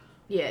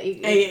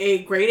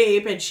a great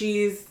ape, and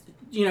she's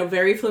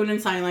very fluent in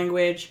sign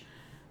language.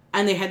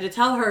 And they had to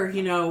tell her,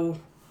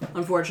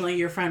 unfortunately,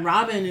 your friend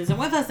Robin isn't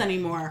with us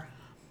anymore.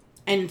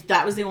 And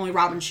that was the only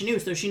Robin she knew,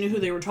 so she knew who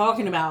they were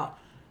talking about.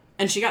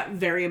 And she got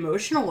very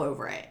emotional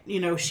over it.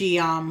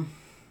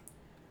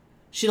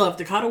 She loved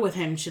to cuddle with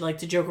him. She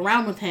liked to joke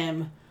around with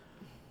him.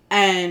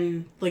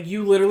 And, like,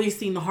 you literally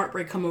seen the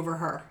heartbreak come over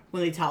her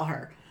when they tell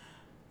her.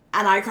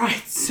 And I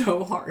cried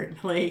so hard.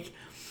 Like,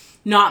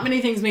 not many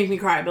things make me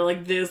cry, but,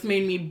 like, this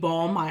made me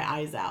bawl my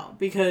eyes out.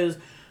 Because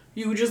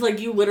you just, like,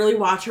 you literally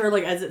watch her,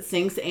 like, as it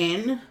sinks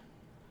in.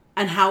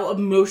 And how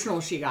emotional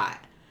she got.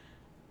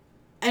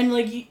 And,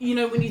 like,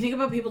 when you think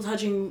about people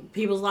touching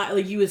people's lives,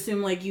 like, you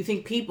assume, like, you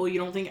think people, you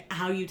don't think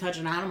how you touch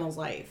an animal's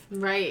life.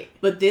 Right.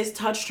 But this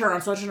touched her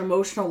on such an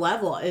emotional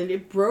level, and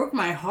it broke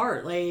my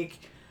heart. Like,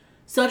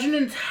 such an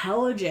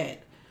intelligent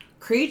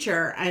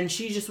creature, and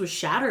she just was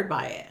shattered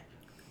by it.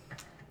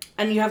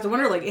 And you have to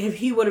wonder, like, if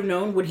he would have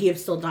known, would he have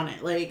still done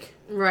it? Like,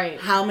 right.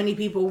 How many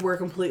people were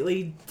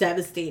completely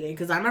devastated?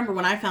 Because I remember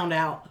when I found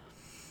out,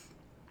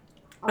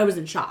 I was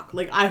in shock.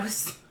 Like, I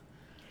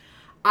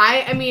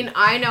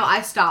know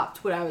I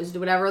stopped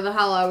whatever the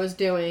hell I was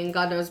doing.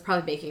 God knows,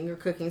 probably baking or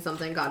cooking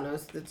something. God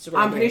knows.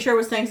 I'm pretty sure it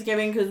was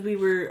Thanksgiving because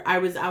I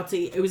was out to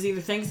eat. It was either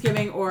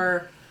Thanksgiving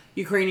or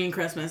Ukrainian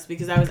Christmas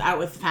because I was out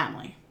with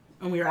family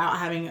and we were out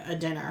having a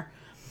dinner.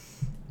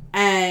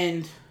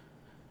 And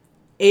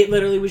it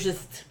literally was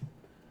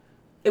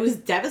it was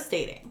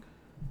devastating.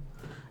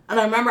 And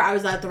I remember I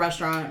was at the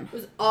restaurant. It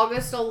was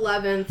August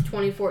 11th,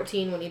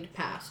 2014 when he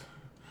passed.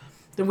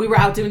 Then we were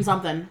out doing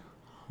something.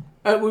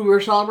 We were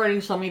celebrating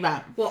some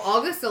event. Well,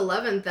 August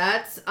 11th,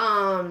 that's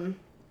around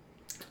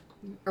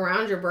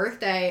your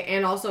birthday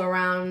and also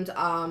around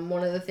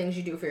one of the things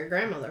you do for your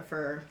grandmother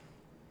for...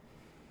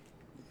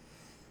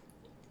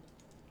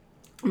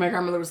 My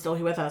grandmother was still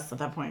here with us at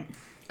that point.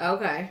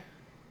 Okay.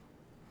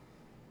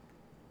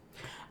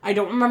 I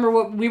don't remember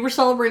what we were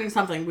celebrating.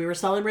 Something we were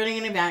celebrating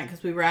an event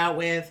because we were out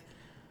with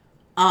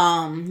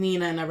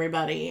Nina and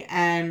everybody,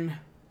 and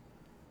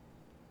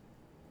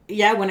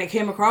yeah, when it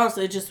came across,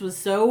 it just was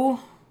so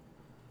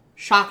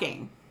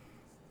shocking,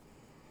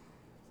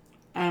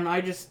 and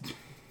I just.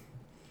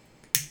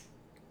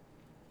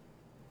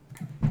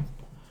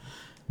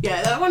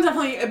 Yeah, that one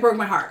definitely, it broke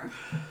my heart.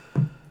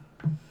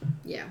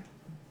 Yeah.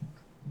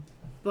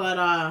 But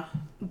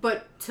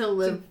to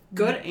live... It's a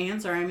good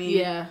answer. I mean...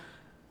 Yeah.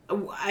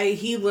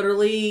 He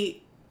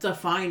literally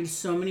defined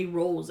so many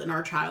roles in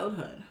our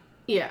childhood.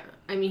 Yeah.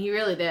 I mean, he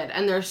really did.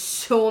 And there's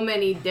so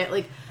many...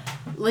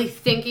 like,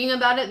 thinking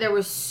about it, there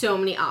was so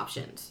many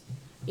options.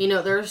 You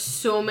know, there's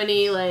so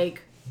many,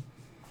 like...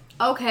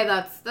 Okay,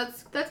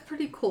 that's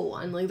pretty cool.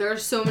 And, like, there are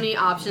so many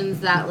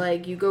options that,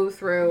 like, you go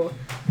through.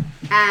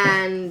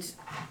 And...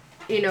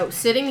 You know,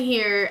 sitting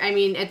here, I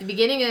mean, at the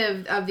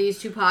beginning of these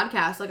two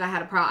podcasts, like, I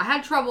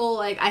had trouble,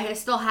 like, I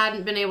still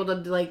hadn't been able to,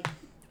 like,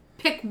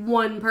 pick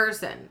one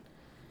person.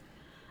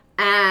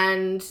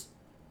 And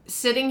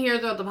sitting here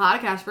throughout the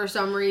podcast, for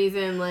some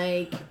reason,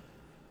 like,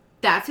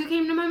 that's who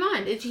came to my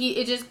mind. It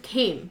just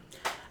came.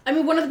 I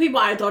mean, one of the people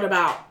I thought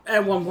about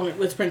at one point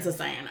was Princess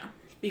Diana.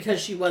 Because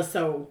she was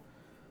so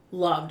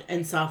loved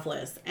and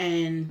selfless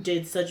and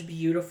did such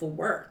beautiful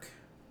work.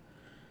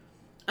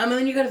 I mean,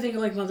 then you gotta think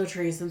of, like, Mother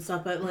Teresa and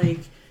stuff, but,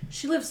 like,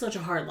 she lived such a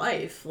hard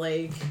life.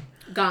 Like...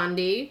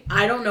 Gandhi.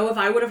 I don't know if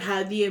I would have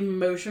had the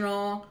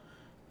emotional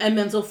and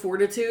mental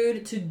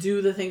fortitude to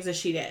do the things that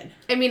she did.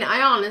 I mean,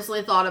 I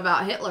honestly thought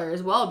about Hitler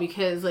as well,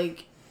 because,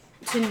 like,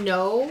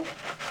 to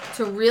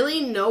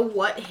really know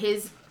what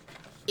his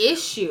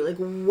issue, like,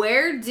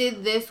 where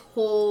did that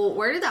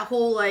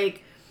whole,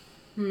 like...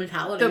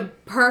 mentality. The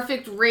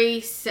perfect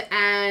race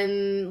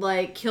and,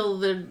 like, kill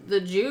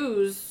the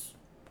Jews...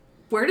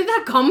 Where did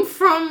that come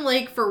from,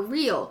 like, for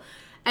real?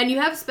 And you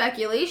have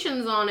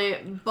speculations on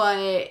it,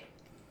 but,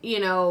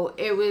 you know,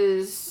 it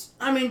was...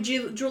 I mean,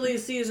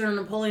 Julius Caesar and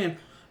Napoleon.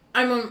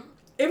 I mean,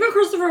 even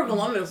Christopher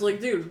Columbus,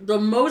 like, dude, the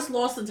most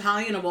lost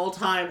Italian of all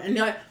time. And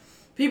yet,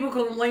 people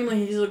complain like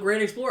he's a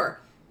great explorer.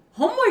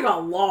 Homeboy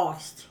got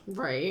lost.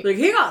 Right. Like,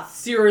 he got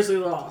seriously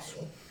lost.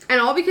 And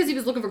all because he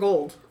was looking for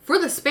gold. For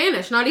the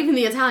Spanish, not even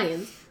the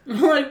Italians.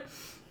 Like,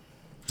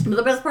 but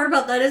the best part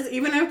about that is,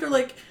 even after,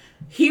 like,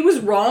 he was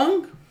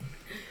wrong...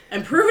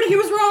 and proven he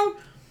was wrong,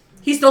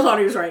 he still thought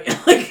he was right.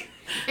 Like,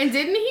 and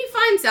didn't he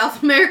find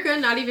South America,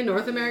 not even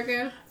North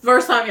America?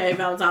 First time, yeah, he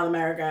found South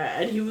America,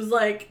 and he was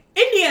like,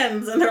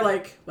 Indians! And they're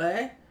like,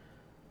 what?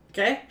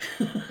 Okay?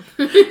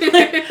 They're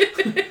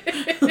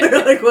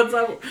like, what's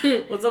up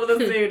with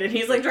this dude? And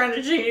he's like trying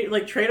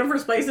to trade them for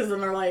spices,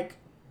 and they're like,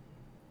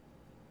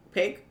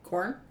 pig?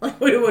 Corn?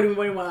 Like, what do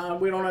you want?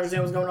 We don't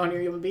understand what's going on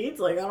here, human beings.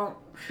 Like, I don't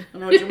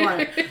know what you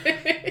want.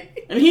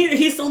 And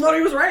he still thought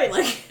he was right.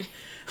 Like,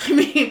 I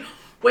mean...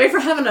 Way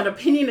for having an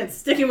opinion and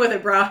sticking with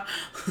it, bro.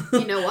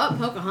 You know what?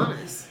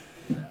 Pocahontas.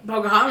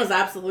 Pocahontas,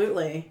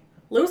 absolutely.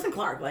 Lewis and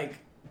Clark, like,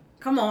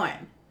 come on.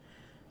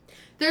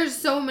 There's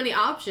so many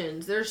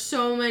options. There's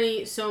so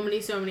many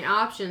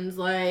options.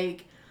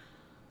 Like,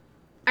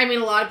 I mean,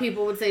 a lot of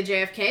people would say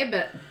JFK,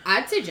 but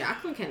I'd say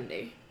Jacqueline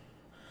Kennedy.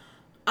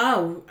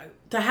 Oh,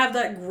 to have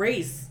that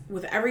grace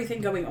with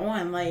everything going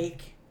on,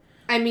 like...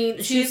 I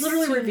mean, she's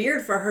literally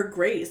revered for her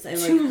grace and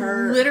to like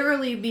her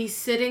literally be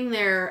sitting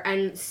there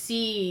and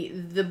see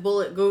the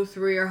bullet go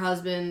through your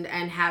husband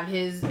and have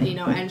his, you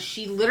know, and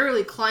she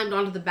literally climbed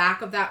onto the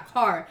back of that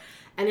car,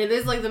 and it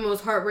is like one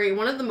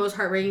of the most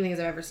heartbreaking things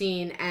I've ever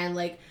seen, and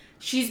like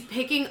she's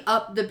picking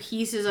up the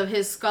pieces of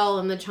his skull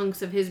and the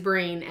chunks of his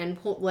brain and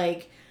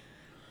collecting.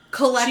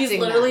 She's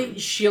literally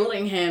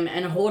shielding him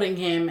and holding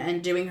him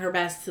and doing her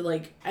best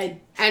to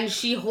and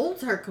she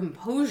holds her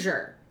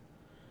composure,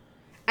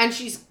 and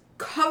she's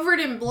covered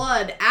in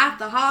blood at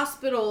the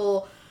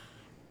hospital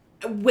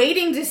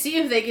waiting to see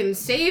if they can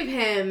save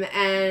him,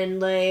 and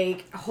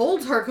like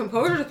holds her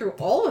composure through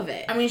all of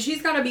it. I mean,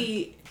 she's got to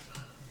be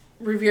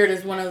revered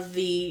as one of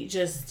the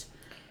just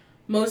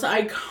most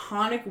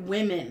iconic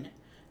women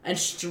and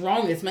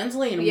strongest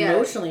mentally and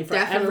emotionally for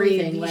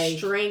everything. The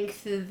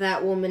strength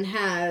that woman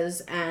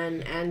has,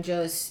 and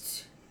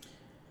just...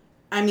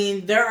 I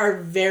mean, there are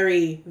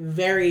very,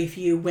 very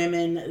few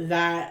women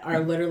that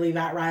are literally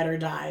that ride or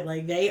die.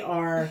 Like,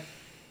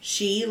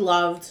 she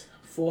loved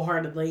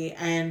full-heartedly,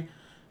 and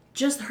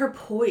just her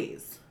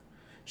poise.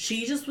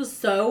 She just was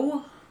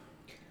so...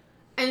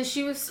 And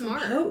she was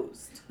smart.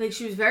 Composed. Like,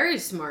 she was very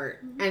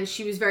smart, and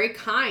she was very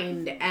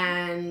kind,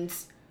 and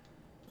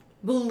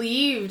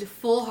believed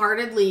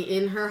full-heartedly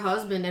in her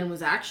husband, and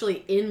was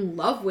actually in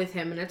love with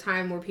him in a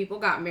time where people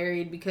got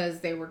married because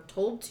they were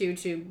told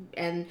to,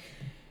 and...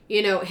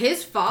 You know,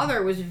 his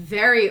father was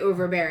very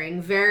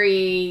overbearing,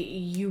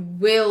 you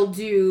will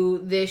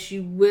do this,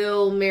 you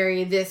will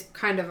marry this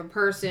kind of a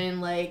person,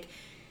 like...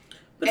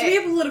 But to be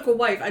a political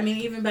wife, I mean,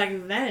 even back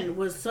then,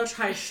 was such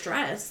high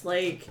stress,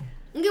 like...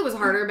 I think it was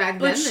harder back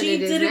then than it is now. But she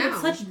did it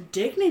with such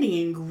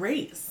dignity and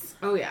grace.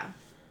 Oh, yeah.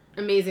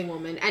 Amazing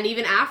woman. And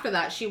even after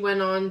that, she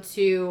went on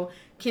to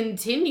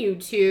continue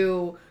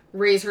to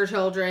raise her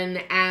children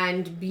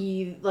and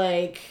be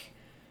like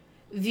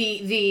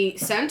the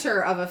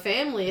center of a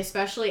family,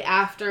 especially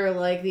after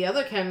like the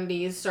other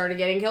Kennedys started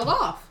getting killed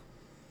off.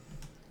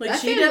 Like That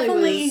she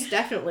family was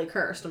definitely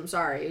cursed. I'm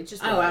sorry, it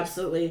just was.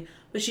 absolutely.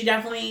 But she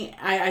definitely,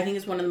 I think,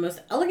 is one of the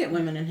most elegant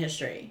women in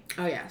history.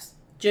 Oh yes.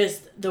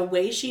 Just the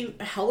way she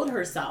held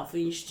herself,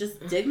 she's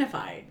just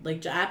dignified.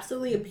 Like,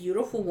 absolutely a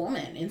beautiful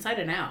woman, inside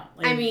and out.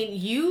 Like, I mean,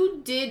 you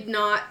did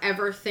not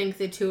ever think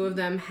the two of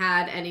them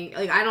had any,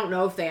 like, I don't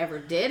know if they ever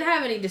did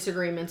have any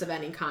disagreements of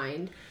any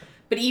kind.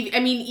 But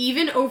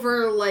even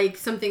over, like,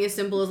 something as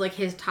simple as, like,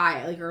 his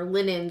tie, like, or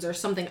linens or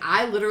something,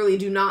 I literally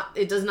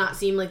it does not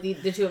seem like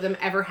the two of them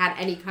ever had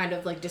any kind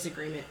of, like,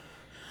 disagreement.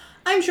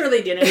 I'm sure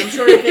they didn't. I'm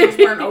sure things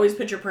weren't always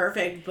picture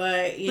perfect,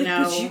 but, you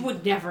know. But you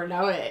would never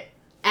know it.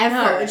 Ever.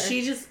 Ever. And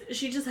she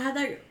just had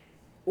that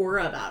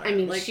aura about her. I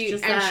mean, like, she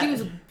just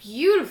was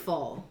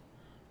beautiful.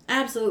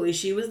 Absolutely.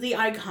 She was the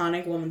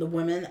iconic woman, the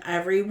woman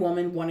every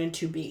woman wanted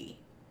to be.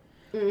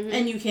 Mm-hmm.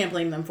 And you can't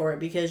blame them for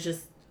it because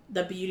just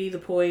the beauty, the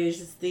poise,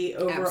 just the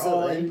overall,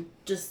 Absolutely. and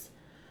just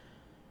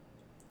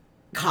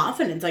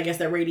confidence, I guess,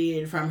 that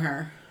radiated from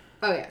her.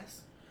 Oh,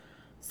 yes.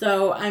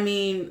 So, I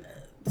mean,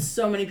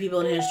 so many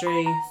people in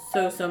history.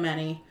 So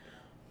many.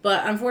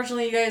 But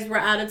unfortunately, you guys, we're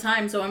out of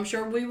time, so I'm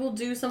sure we will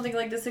do something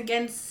like this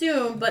again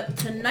soon. But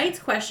tonight's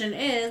question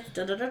is...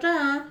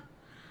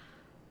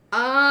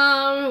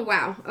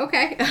 Wow.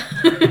 Okay. Gotta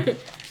put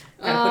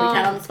a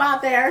cat on the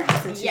spot there,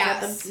 since you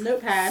got Yes. the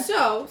notepad.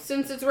 So,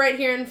 since it's right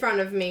here in front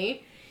of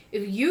me,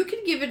 if you could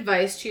give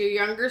advice to your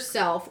younger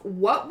self,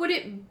 what would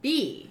it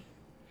be?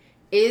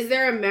 Is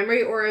there a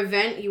memory or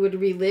event you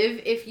would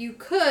relive if you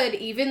could,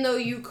 even though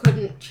you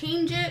couldn't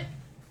change it?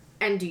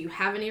 And do you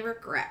have any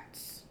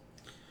regrets?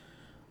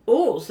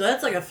 Oh, so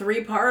that's like a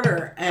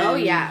 3-parter. And Oh,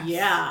 yes.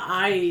 Yeah,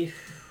 I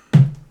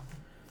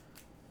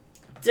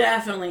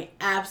definitely,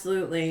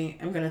 absolutely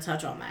am going to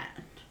touch on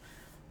that.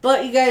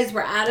 But you guys,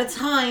 we're out of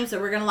time, so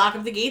we're going to lock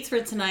up the gates for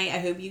tonight. I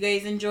hope you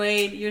guys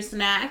enjoyed your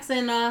snacks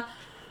and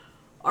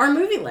our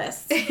movie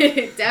list.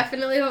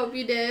 Definitely hope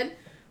you did.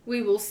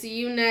 We will see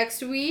you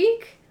next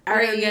week. All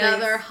right, for guys.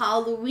 another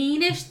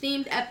Halloweenish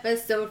themed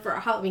episode for our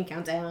Halloween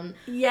countdown.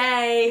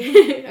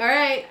 Yay. All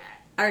right.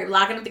 All right,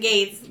 locking up the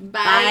gates.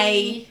 Bye.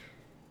 Bye.